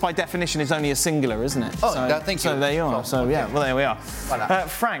greatest by definition is only a singular, isn't it? Oh, thank you. So there you are. So yeah, well there we are. Voilà.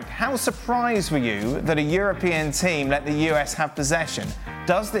 Frank, how surprised were you that a European team let the US have possession?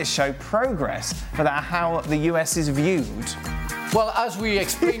 Does this show progress for how the US is viewed? Well, as we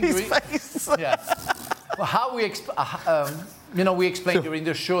explained we explained during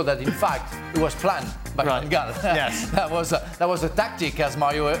the show that in fact it was planned by Van Gaal. Yes. that was a tactic, as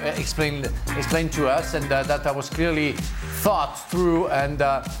Mario explained to us, and that was clearly thought through, and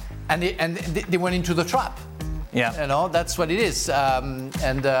they went into the trap. Yeah. That's what it is,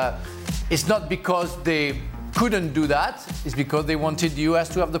 and it's not because they couldn't do that. It's because they wanted the US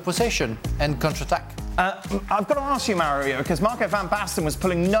to have the possession and counterattack. I've got to ask you, Mario, because Marco van Basten was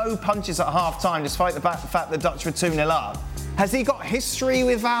pulling no punches at half-time despite the fact the Dutch were 2-0 up. Has he got history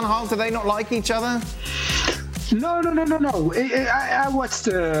with Van Gaal? Do they not like each other? No. I watched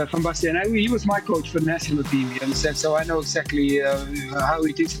Van Basten. He was my coach for the national team, you understand? So I know exactly how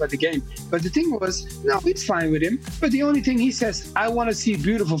he thinks about the game. But the thing was, no, it's fine with him. But the only thing he says, I want to see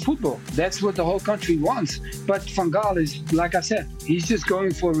beautiful football. That's what the whole country wants. But Van Gaal is, like I said, he's just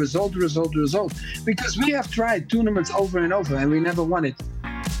going for result. Because we have tried tournaments over and over and we never won it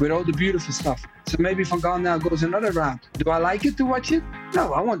with all the beautiful stuff. So maybe Van Gaal now goes another round. Do I like it to watch it?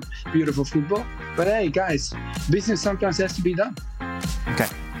 No, I want beautiful football. But hey, guys, business sometimes has to be done. Okay,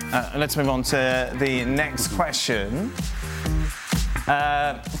 let's move on to the next question.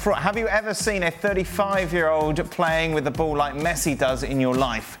 Have you ever seen a 35-year-old playing with the ball like Messi does in your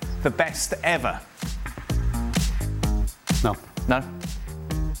life? The best ever? No. No?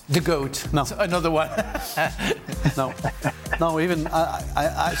 The GOAT. No. Another one. No, even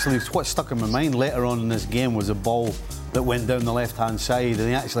I actually, what stuck in my mind later on in this game was a ball that went down the left-hand side, and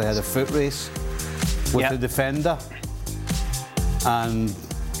he actually had a foot race with the defender, and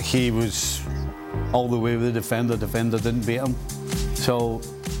he was all the way with the defender. Defender didn't beat him. So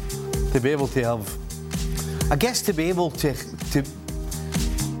to be able to have, I guess, to be able to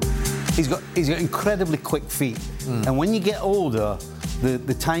he's got incredibly quick feet, and when you get older,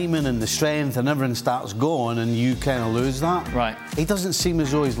 the timing and the strength and everything starts going, and you kind of lose that. Right. He doesn't seem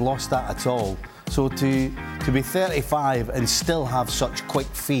as though he's lost that at all. So to be 35 and still have such quick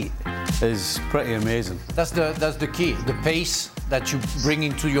feet is pretty amazing. That's the key. The pace that you bring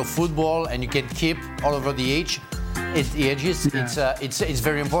into your football and you can keep all over the edges. It's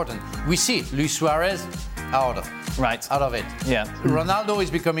very important. We see Luis Suarez out of it. Yeah. Ronaldo is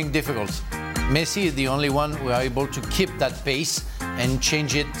becoming difficult. Messi is the only one who are able to keep that pace and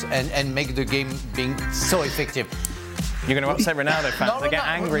change it and make the game being so effective. You're going to upset Ronaldo fans. They get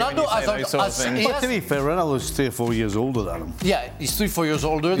angry when you say those sort of things. But to be fair, Ronaldo's 3 or 4 years older than him. Yeah, he's 3 or 4 years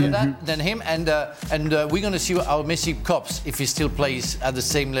older than him, and we're going to see how Messi copes if he still plays at the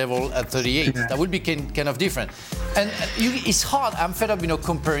same level at 38. That would be kind of different. And it's hard. I'm fed up,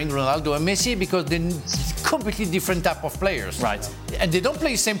 comparing Ronaldo and Messi because they're completely different type of players. Right. And they don't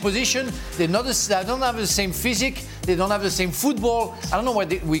play the same position. They don't have the same physique. They don't have the same football. I don't know why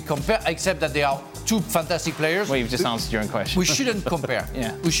we compare, except that they are 2 fantastic players. Well, you've just answered your own question. We shouldn't compare.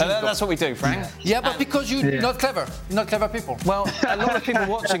 Yeah. That's what we do, Frank. Yeah, but because you're not clever. You're not clever people. Well, a lot of people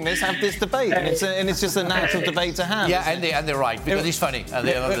watching this have this debate, and it's just a natural debate to have. Yeah, and they're right, because it's funny at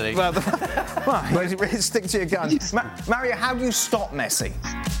the end of the day. Well, stick to your guns. Mario, how do you stop Messi?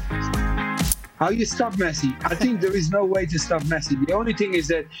 How you stop Messi? I think there is no way to stop Messi. The only thing is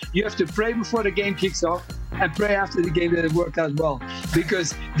that you have to pray before the game kicks off and pray after the game that it worked out well.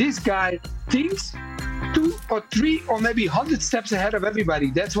 Because this guy thinks 2 or 3 or maybe 100 steps ahead of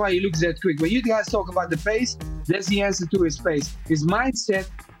everybody. That's why he looks that quick. When you guys talk about the pace, that's the answer to his pace. His mindset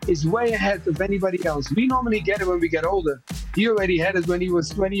is way ahead of anybody else. We normally get it when we get older. He already had it when he was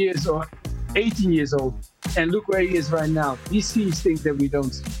 20 years or 18 years old. And look where he is right now. He sees things that we don't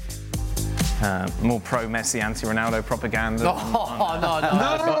see. More pro-Messi, anti-Ronaldo propaganda. No.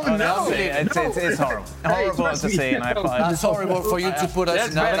 It's horrible. Horrible to see, and I apologize. That's horrible for you to put us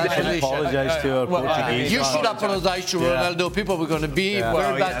in that situation. Apologise to our Portuguese. You should apologise to Ronaldo. People were going to be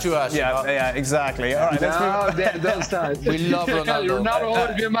very bad to us. Yeah, exactly. All right, don't start. We love Ronaldo. Ronaldo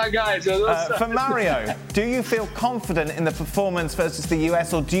always been my guy. For Mario, do you feel confident in the performance versus the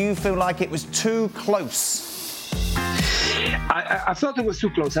US, or do you feel like it was too close? I felt it was too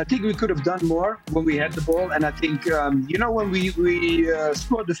close. I think we could have done more when we had the ball. And I think, when we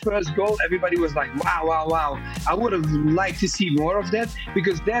scored the first goal, everybody was like, wow. I would have liked to see more of that.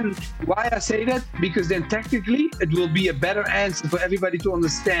 Because then, why I say that? Because then technically, it will be a better answer for everybody to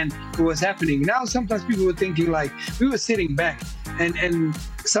understand what was happening. Now, sometimes people were thinking like, we were sitting back and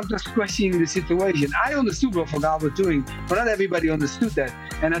sometimes questioning the situation. I understood what Van Gaal was doing, but not everybody understood that.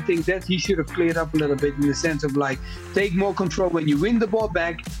 And I think that he should have cleared up a little bit in the sense of like, take more control when you win the ball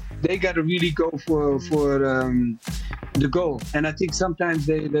back. They got to really go for the goal. And I think sometimes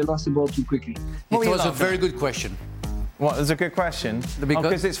they lost the ball too quickly. It was a very good question. What, was a good question?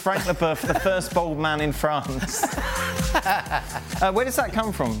 Because it's Frank Leboeuf, the first bald man in France. Where does that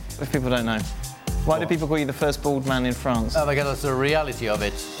come from, if people don't know? Why do people call you the first bald man in France? Because that's the reality of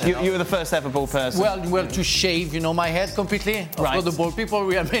it. You were the first ever bald person? Well, to shave, my head completely. Of course, the bald people,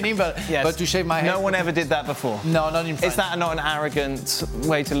 we are many, but to shave my head. No one ever did that before? No, not in France. Is that not an arrogant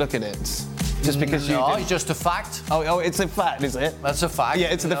way to look at it? Just because you it's just a fact. Oh, it's a fact, is it? That's a fact. Yeah,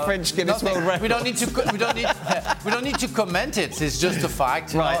 it's the French Guinness World Record. We don't need to comment it. It's just a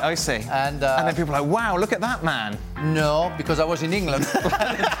fact. Right, I see. And then people are like, wow, look at that man. No, because I was in England. I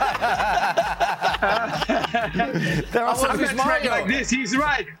met Frank like this. He's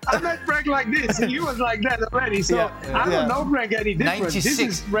right. I met Frank like this. He was like that already. So I don't know Frank any different. 96. This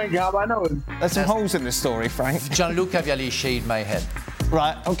is Frank how I know him. There's some holes in this story, Frank. Gianluca Vialli shaved my head.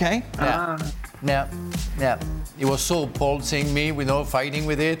 Right, okay. Yeah. He was so appalled seeing me, fighting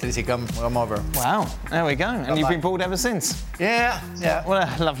with it. He said, come over. Wow, there we go. And you've been bald ever since? Yeah. What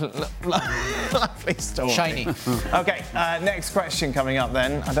a lovely story. Shiny. Okay, next question coming up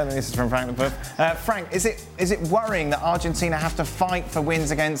then. I don't think this is from Frank Leboeuf. Frank, is it worrying that Argentina have to fight for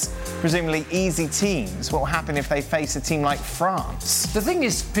wins against presumably easy teams? What will happen if they face a team like France? The thing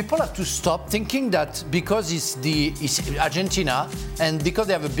is, people have to stop thinking that because it's Argentina and because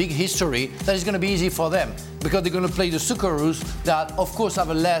they have a big history, that it's going to be easy for them. Because they're going to play the Socceroos that, of course, have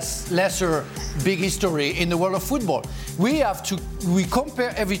a lesser big history in the world of football. We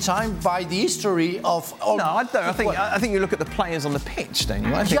compare every time by the history of. No, I don't. I think you look at the players on the pitch, don't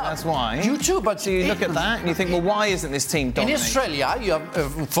you? I think that's why. You too, but so you look at that and you think, well, why isn't this team dominating? In Australia, you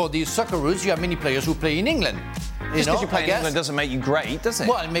have for the Socceroos, you have many players who play in England. Just because you play in England doesn't make you great, does it?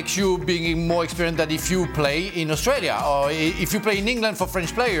 Well, it makes you being more experienced than if you play in Australia. Or if you play in England for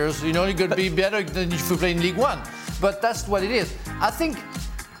French players, you're going to be better than if you play in League One. But that's what it is. I think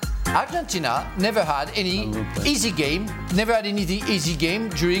Argentina never had any easy game,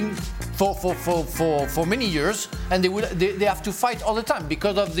 during for many years, and they have to fight all the time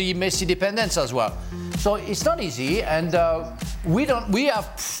because of the Messi dependence as well. So it's not easy, and we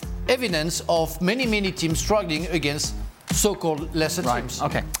have evidence of many teams struggling against so-called lesser teams.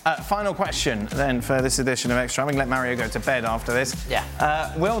 Okay. Final question then for this edition of Extra. I'm going to let Mario go to bed after this.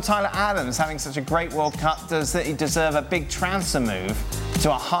 Yeah. Will Tyler Adams, having such a great World Cup, does he deserve a big transfer move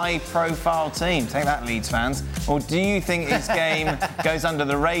to a high-profile team. Take that, Leeds fans. Or do you think his game goes under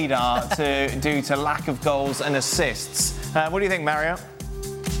the radar due to lack of goals and assists? What do you think, Mario?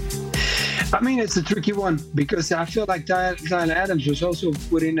 I mean, it's a tricky one because I feel like Tyler Adams was also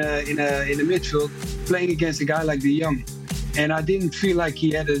put in a midfield playing against a guy like De Jong, and I didn't feel like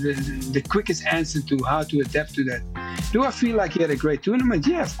he had the quickest answer to how to adapt to that. Do I feel like he had a great tournament?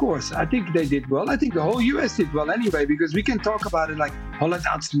 Yeah, of course. I think they did well. I think the whole US did well anyway, because we can talk about it like Holland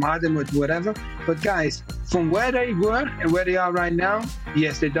outsmarted them with whatever. But guys, from where they were and where they are right now,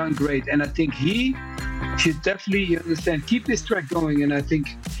 yes, they've done great. And I think he should definitely, you understand, keep this track going. And I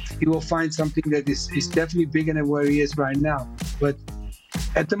think he will find something that is definitely bigger than where he is right now. But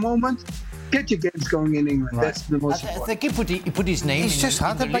at the moment, get your games going in England. Right. That's the most important. I think he put his name. He's just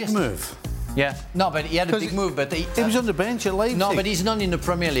had a big move. Yeah. No, but he had a big move. But he was on the bench at Leipzig. No, but he's not in the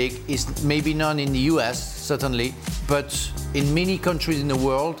Premier League. He's maybe not in the US, certainly. But in many countries in the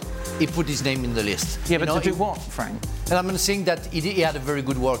world, he put his name in the list. Yeah, but to do what, Frank? And I'm saying that he had a very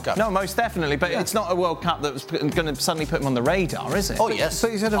good World Cup. No, most definitely. But it's not a World Cup that's going to suddenly put him on the radar, is it? Oh, yes.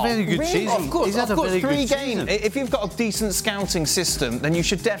 But he's had a very good season. Of course, he's had a very three good games. season. If you've got a decent scouting system, then you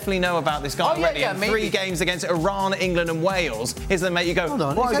should definitely know about this guy already. Yeah, and 3 games against Iran, England and Wales is going to make you go,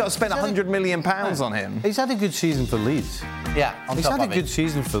 well, I've got to spend £100 million on him. He's had a good season for Leeds. Yeah, he's had a good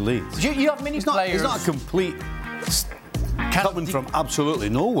season for Leeds. You have many players. He's not a complete... coming from absolutely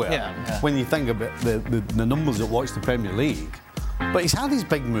nowhere when you think about the numbers that watch the Premier League. But he's had his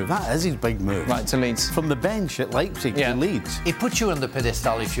big move. That is his big move. Right, to Leeds. From the bench at Leipzig to Leeds. It puts you on the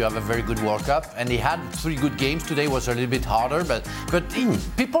pedestal if you have a very good World Cup. And he had 3 good games. Today was a little bit harder. But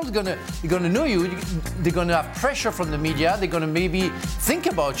people are gonna know you. They're going to have pressure from the media. They're going to maybe think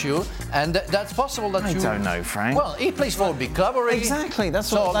about you. And that's possible that I don't know, Frank. Well, he plays for a big club already. Exactly. That's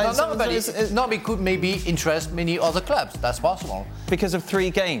so, what... he could maybe interest many other clubs. That's possible. Because of 3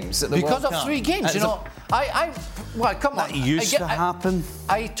 games at the World Cup. Because of 3 games, you know. Well, come on. That used to happen.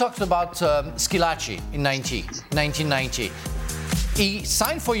 I talked about Schillaci in 1990. He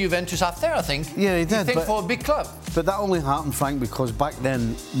signed for Juventus after, I think. Yeah, he did. He for a big club. But that only happened, Frank, because back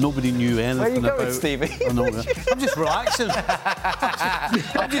then nobody knew anything about... Where are you going, Stevie? I'm just relaxing.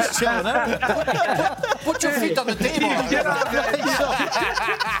 I'm just chilling out. Put your feet on the table.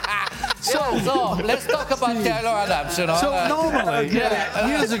 So, let's talk about Taylor Adams, you know. So, normally,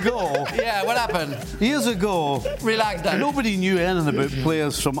 years ago... Yeah, what happened? Years ago... Relax, Dan. Nobody knew anything about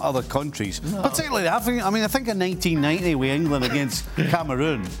players from other countries. No. Particularly, I think in 1990 with England against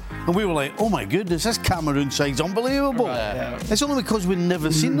Cameroon, and we were like, oh my goodness, this Cameroon side's unbelievable. Right. It's only because we'd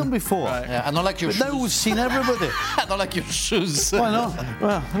never seen them before. Right. Yeah, I don't like your shoes. Now we've seen everybody. I don't like your shoes. Why not?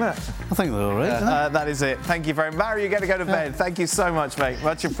 Well, I think they're all right. That is it. Thank you very much. Mario, you're going to go to bed. Thank you so much, mate.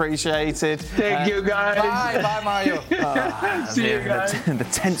 Much appreciated. Thank you, guys. Bye, Mario. See you guys. The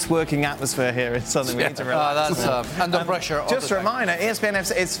tense working atmosphere here is something we need to relax. That's under pressure. Just a reminder, ESPN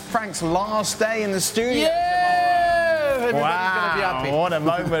FC, it's Frank's last day in the studio. Yeah! Wow, what a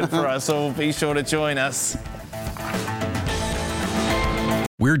moment for us all. Be sure to join us.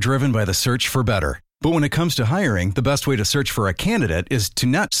 We're driven by the search for better. But when it comes to hiring, the best way to search for a candidate is to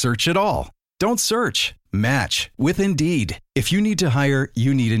not search at all. Don't search. Match with Indeed. If you need to hire,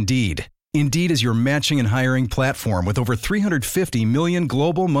 you need Indeed. Indeed is your matching and hiring platform with over 350 million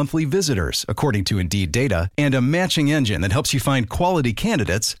global monthly visitors, according to Indeed data, and a matching engine that helps you find quality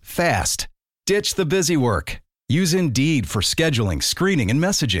candidates fast. Ditch the busy work. Use Indeed for scheduling, screening, and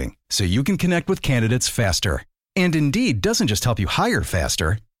messaging so you can connect with candidates faster. And Indeed doesn't just help you hire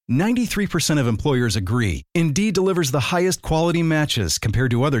faster. 93% of employers agree Indeed delivers the highest quality matches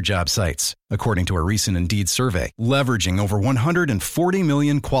compared to other job sites, according to a recent Indeed survey. Leveraging over 140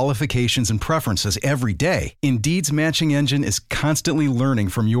 million qualifications and preferences every day, Indeed's matching engine is constantly learning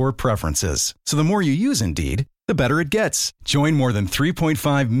from your preferences. So the more you use Indeed, the better it gets. Join more than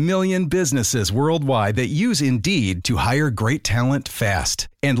 3.5 million businesses worldwide that use Indeed to hire great talent fast.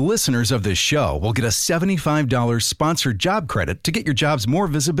 And listeners of this show will get a $75 sponsored job credit to get your jobs more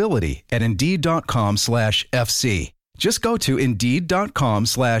visibility at Indeed.com/FC. Just go to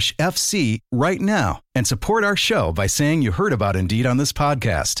Indeed.com/FC right now and support our show by saying you heard about Indeed on this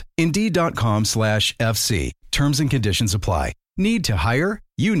podcast. Indeed.com/FC. Terms and conditions apply. Need to hire?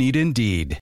 You need Indeed.